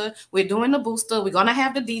booster, we're doing the booster. We're gonna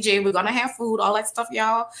have the DJ, we're gonna have food, all that stuff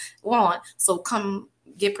y'all want. So come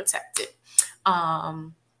get protected.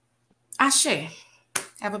 Ashe.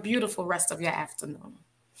 Have a beautiful rest of your afternoon.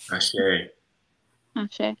 Ashe.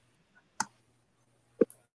 Ashe.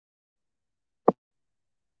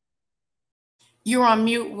 You're on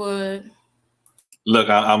mute, Wood. Look,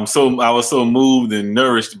 I was so moved and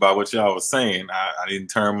nourished by what y'all was saying. I didn't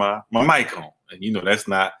turn my mic on, and that's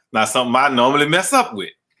not something I normally mess up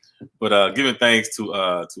with. But giving thanks to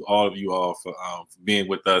all of you all for being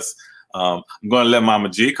with us. I'm going to let Mama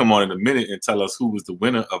G come on in a minute and tell us who was the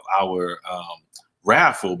winner of our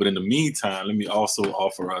raffle. But in the meantime, let me also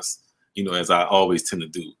offer us, as I always tend to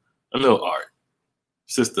do, a little art.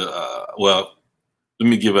 Sister, well, let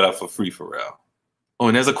me give it up for Free Pharrell. Oh,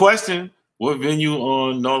 and there's a question. What venue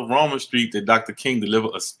on North Roman Street did Dr. King deliver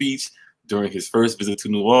a speech during his first visit to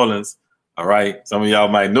New Orleans? All right. Some of y'all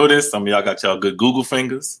might know this. Some of y'all got y'all good Google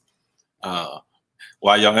fingers.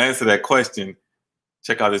 While y'all answer that question,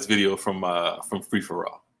 check out this video from Free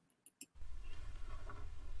Pharrell.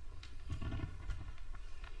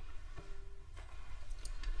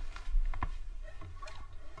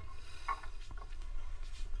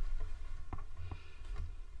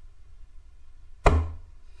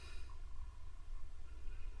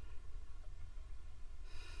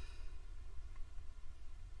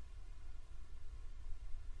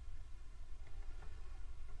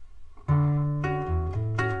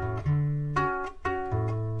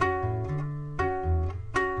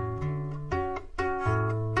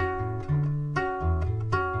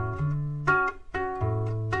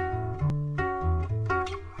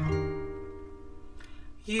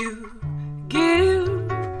 You give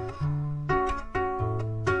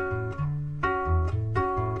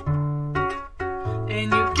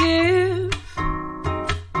and you give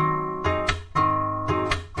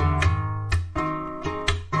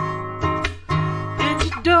and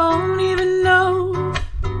you don't even know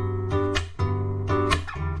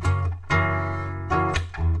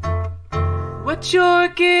what you're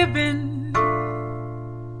giving.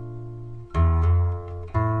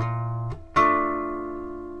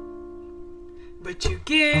 But you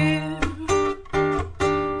give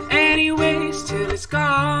anyways till it's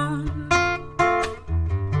gone.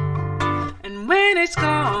 And when it's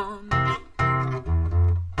gone,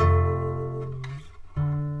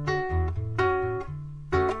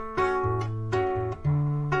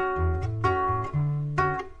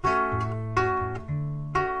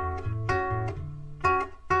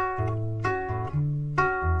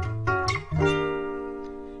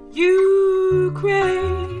 you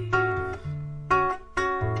crave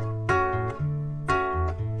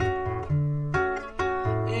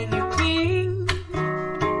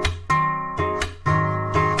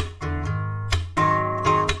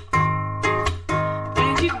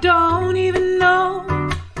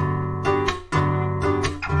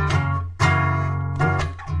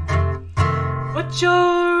what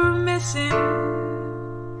you're missing.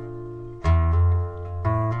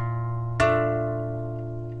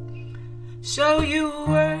 So you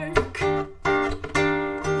work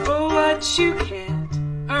for what you can't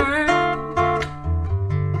earn,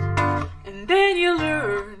 and then you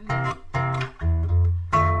learn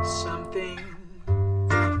something.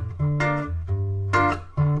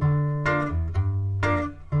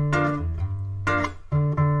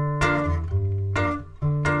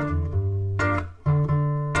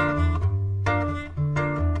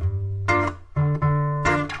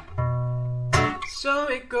 So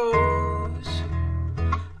it goes,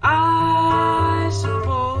 I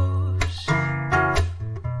suppose.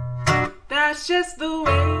 That's just the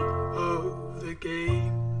way of the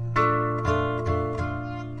game.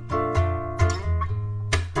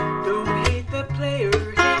 Don't hate the player,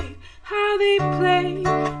 hate how they play.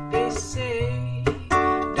 They say,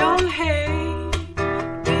 don't hate,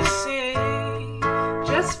 they say,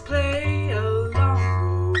 just play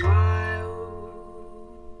along a while.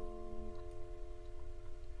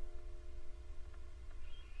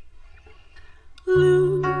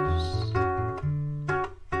 Lose.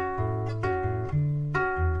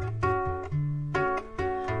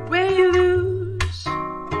 Where you lose.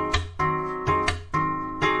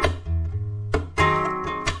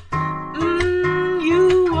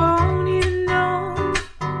 You won't even know.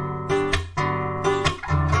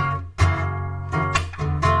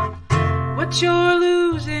 What you're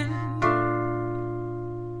losing.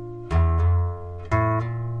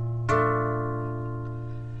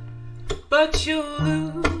 But you'll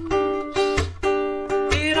lose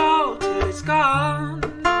it all till it's gone.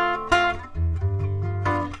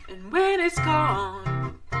 And when it's gone,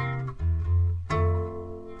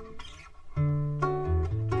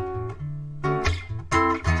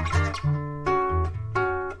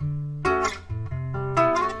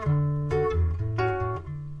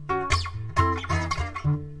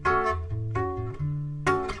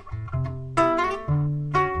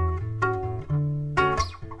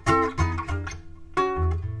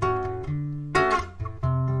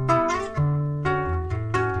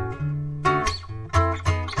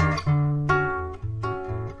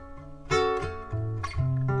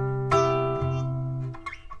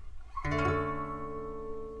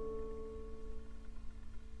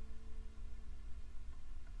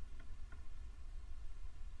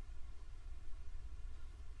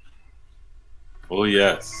 Oh,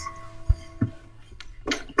 yes.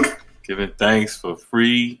 Giving thanks for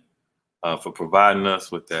Free, for providing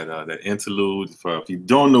us with that interlude. For if you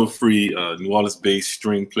don't know Free, New Orleans-based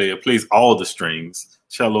string player, plays all the strings: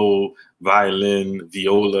 cello, violin,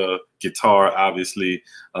 viola, guitar, obviously,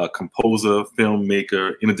 composer,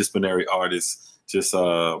 filmmaker, interdisciplinary artist, just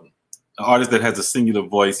an artist that has a singular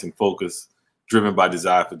voice and focus, driven by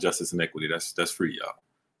desire for justice and equity. That's Free, y'all,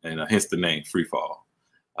 and hence the name Free Fall.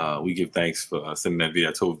 We give thanks for sending that video.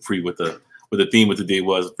 I told Free what the theme of today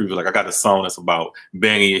was. Free was like, I got a song that's about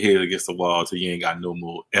banging your head against the wall till you ain't got no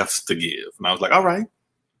more F's to give. And I was like, all right,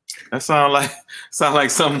 that sound like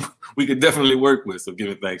something we could definitely work with. So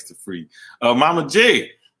giving thanks to Free. Mama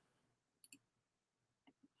J,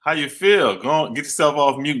 how you feel? Go on, get yourself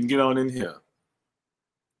off mute and get on in here.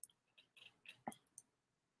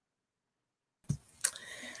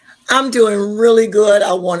 I'm doing really good.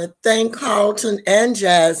 I want to thank Carlton and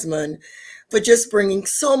Jasmine for just bringing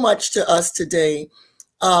so much to us today,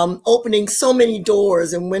 opening so many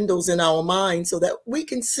doors and windows in our minds so that we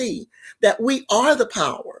can see that we are the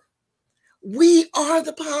power. We are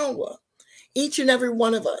the power, each and every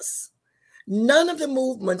one of us. None of the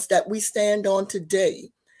movements that we stand on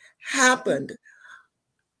today happened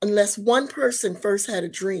unless one person first had a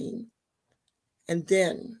dream and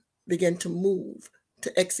then began to move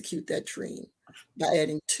to execute that dream by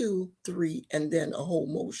adding 2, 3, and then a whole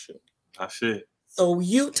motion. That's it. So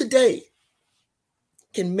you today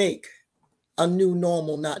can make a new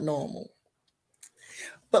normal not normal.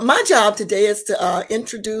 But my job today is to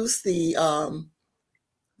introduce the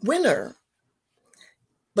winner.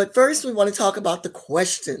 But first, we want to talk about the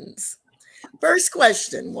questions. First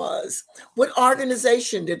question was, what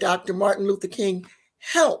organization did Dr. Martin Luther King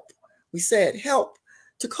help? We said help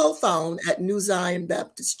to co-found at New Zion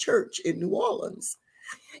Baptist Church in New Orleans.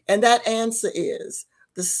 And that answer is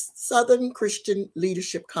the Southern Christian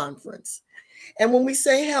Leadership Conference. And when we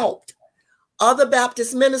say helped, other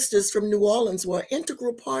Baptist ministers from New Orleans were an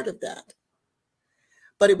integral part of that.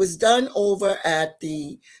 But it was done over at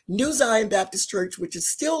the New Zion Baptist Church, which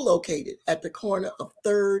is still located at the corner of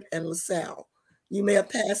 3rd and LaSalle. You may have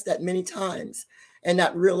passed that many times and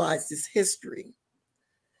not realized its history.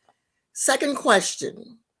 Second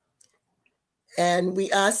question, And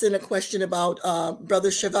we asked in a question about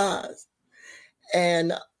Brother Chavez.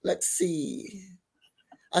 And let's see.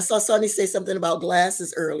 I saw Sonny say something about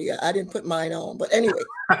glasses earlier. I didn't put mine on, but anyway.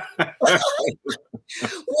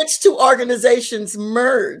 Which two organizations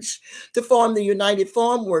merged to form the United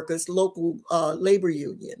Farm Workers local labor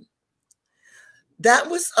union? That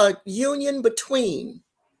was a union between,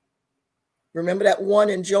 remember that one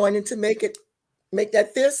and joining to make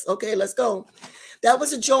that fist? Okay, let's go. That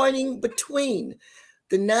was a joining between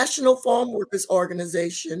the National Farm Workers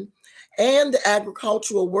Organization and the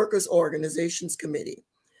Agricultural Workers Organizations Committee.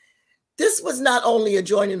 This was not only a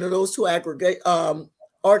joining of those two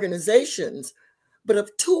organizations, but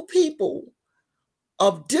of two people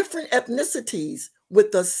of different ethnicities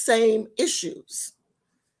with the same issues.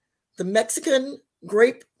 The Mexican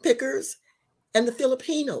grape pickers and the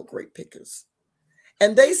Filipino grape pickers.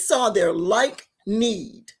 And they saw their like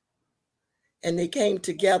need, and they came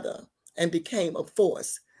together and became a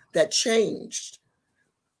force that changed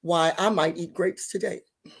why I might eat grapes today.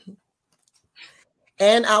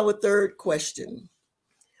 And our third question,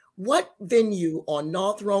 what venue on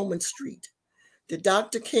North Roman Street did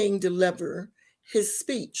Dr. King deliver his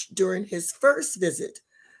speech during his first visit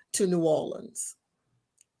to New Orleans?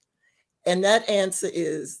 And that answer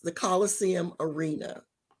is the Coliseum Arena.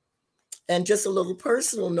 And just a little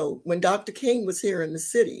personal note, when Dr. King was here in the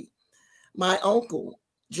city, my uncle,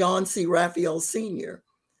 John C. Raphael Sr.,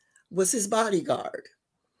 was his bodyguard.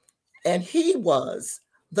 And he was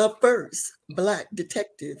the first Black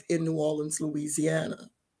detective in New Orleans, Louisiana.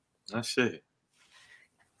 That's it.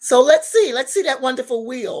 So let's see that wonderful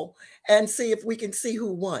wheel and see if we can see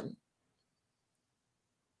who won.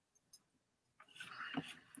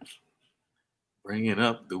 Bringing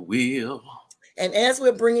up the wheel. And as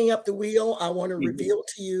we're bringing up the wheel, I want to reveal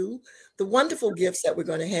to you the wonderful gifts that we're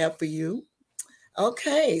going to have for you.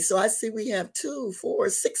 Okay, so I see we have 2, 4,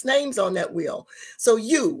 6 names on that wheel. So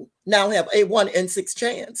you now have a 1 in 6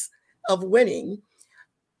 chance of winning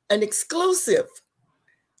an exclusive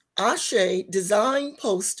Ashe design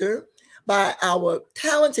poster by our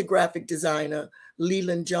talented graphic designer,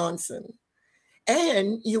 Leland Johnson.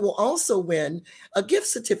 And you will also win a gift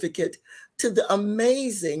certificate to the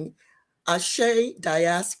amazing Ashe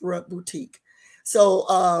Diaspora Boutique. So,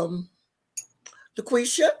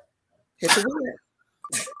 LaQuisha, hit the winner.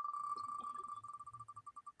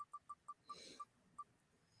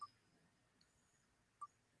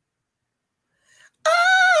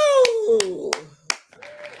 Oh,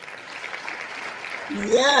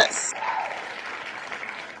 yes.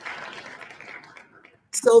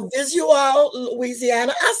 So Visual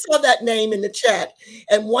Louisiana, I saw that name in the chat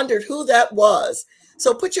and wondered who that was.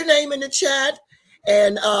 So put your name in the chat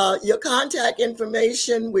and your contact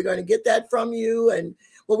information. We're going to get that from you. And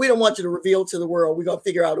well, we don't want you to reveal to the world. We're going to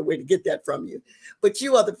figure out a way to get that from you. But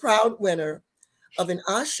you are the proud winner of an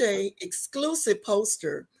Ashe exclusive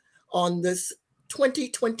poster on this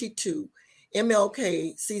 2022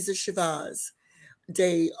 MLK Cesar Chavez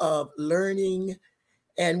Day of Learning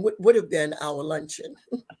and what would have been our luncheon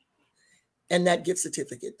and that gift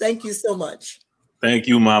certificate. Thank you so much. Thank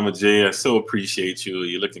you, Mama J. I so appreciate you.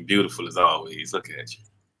 You're looking beautiful as always. Look at you.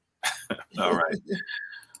 All right.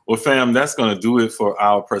 Well, fam, that's going to do it for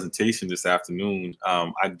our presentation this afternoon.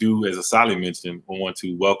 I do, as Asali mentioned, want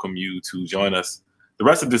to welcome you to join us the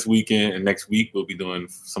rest of this weekend, and next week we'll be doing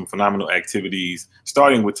some phenomenal activities,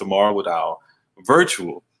 starting with tomorrow with our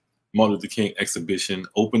virtual Martin Luther King exhibition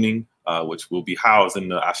opening, which will be housed in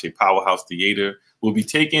the Ashe Powerhouse Theater. We'll be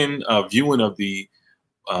taking a viewing of the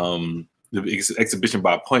exhibition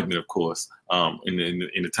by appointment, of course, in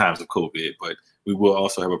the times of COVID, but we will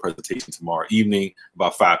also have a presentation tomorrow evening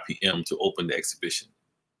about 5 p.m. to open the exhibition.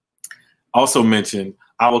 Also mention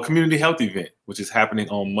our community health event, which is happening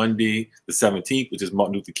on Monday, the 17th, which is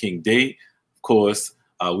Martin Luther King Day. Of course,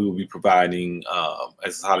 we will be providing,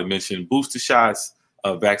 as Holly mentioned, booster shots,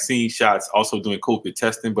 vaccine shots, also doing COVID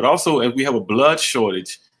testing, but also as we have a blood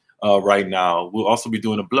shortage right now, we'll also be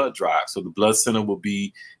doing a blood drive. So the blood center will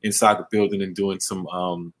be inside the building and doing some,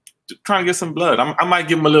 trying to get some blood. I might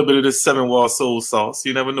give them a little bit of this 7 Wall Soul sauce.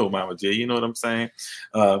 You never know, Mama J. You know what I'm saying?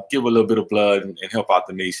 Give a little bit of blood and help out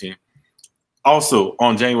the nation. Also,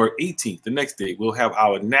 on January 18th, the next day, we'll have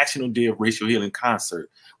our National Day of Racial Healing concert,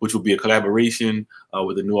 which will be a collaboration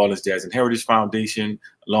with the New Orleans Jazz and Heritage Foundation,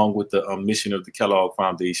 along with the mission of the Kellogg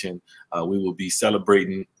Foundation. We will be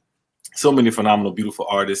celebrating so many phenomenal, beautiful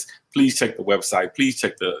artists. Please check the website. Please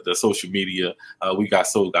check the social media. We got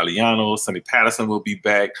Sol Galliano, Sonny Patterson will be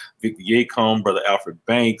back, Victor Yacombe, Brother Alfred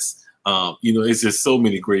Banks, You know, it's just so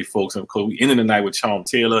many great folks. And of course, we ended the night with Charm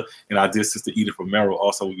Taylor and our dear sister Edith Romero.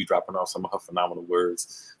 Also, we'll be dropping off some of her phenomenal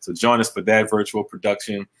words. So join us for that virtual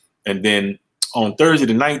production. And then on Thursday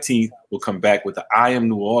the 19th, we'll come back with the I Am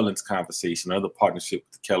New Orleans conversation, another partnership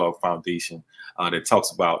with the Kellogg Foundation that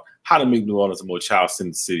talks about how to make New Orleans a more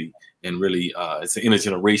child-centered city. And really, it's an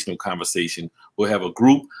intergenerational conversation. We'll have a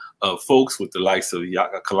group of folks with the likes of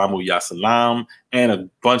Kalamu Yasalam and a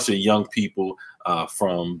bunch of young people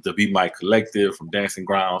from the Be My Collective, from Dancing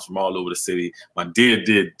Grounds, from all over the city. My dear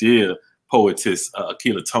poetess,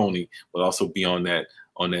 Akila Tony, will also be on that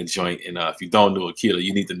joint. And if you don't know Akila,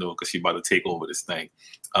 you need to know because she's about to take over this thing.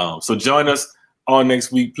 So join us all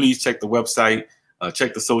next week. Please check the website,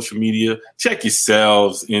 check the social media, check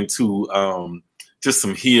yourselves into just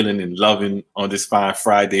some healing and loving on this fine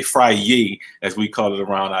Friday, as we call it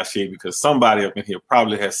around our shade, because somebody up in here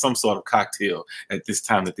probably has some sort of cocktail at this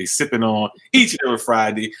time that they're sipping on each and every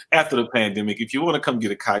Friday after the pandemic. If you want to come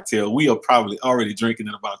get a cocktail, we are probably already drinking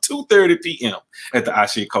at about 2:30 p.m. at the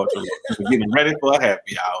Ashe Culture. We're getting ready for a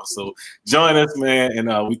happy hour. So join us, man.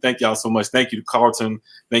 And we thank y'all so much. Thank you to Carlton.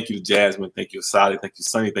 Thank you to Jasmine. Thank you to Sally. Thank you,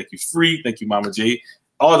 Sonny. Thank you, Free. Thank you, Mama J.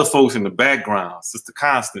 All the folks in the background, Sister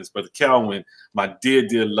Constance, Brother Kelvin, my dear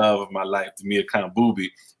love of my life, Tamir Khan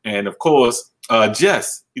Booby, and of course,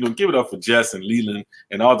 Jess. You know, give it up for Jess and Leland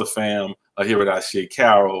and all the fam here at Ashe,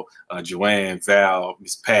 Carol, Joanne, Val,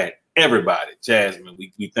 Miss Pat, everybody, Jasmine.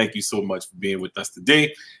 We thank you so much for being with us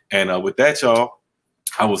today. And with that, y'all,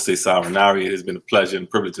 I will say sayonara. It has been a pleasure and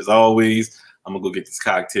privilege as always. I'm gonna go get this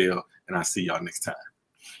cocktail, and I'll see y'all next time.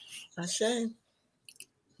 Ashe.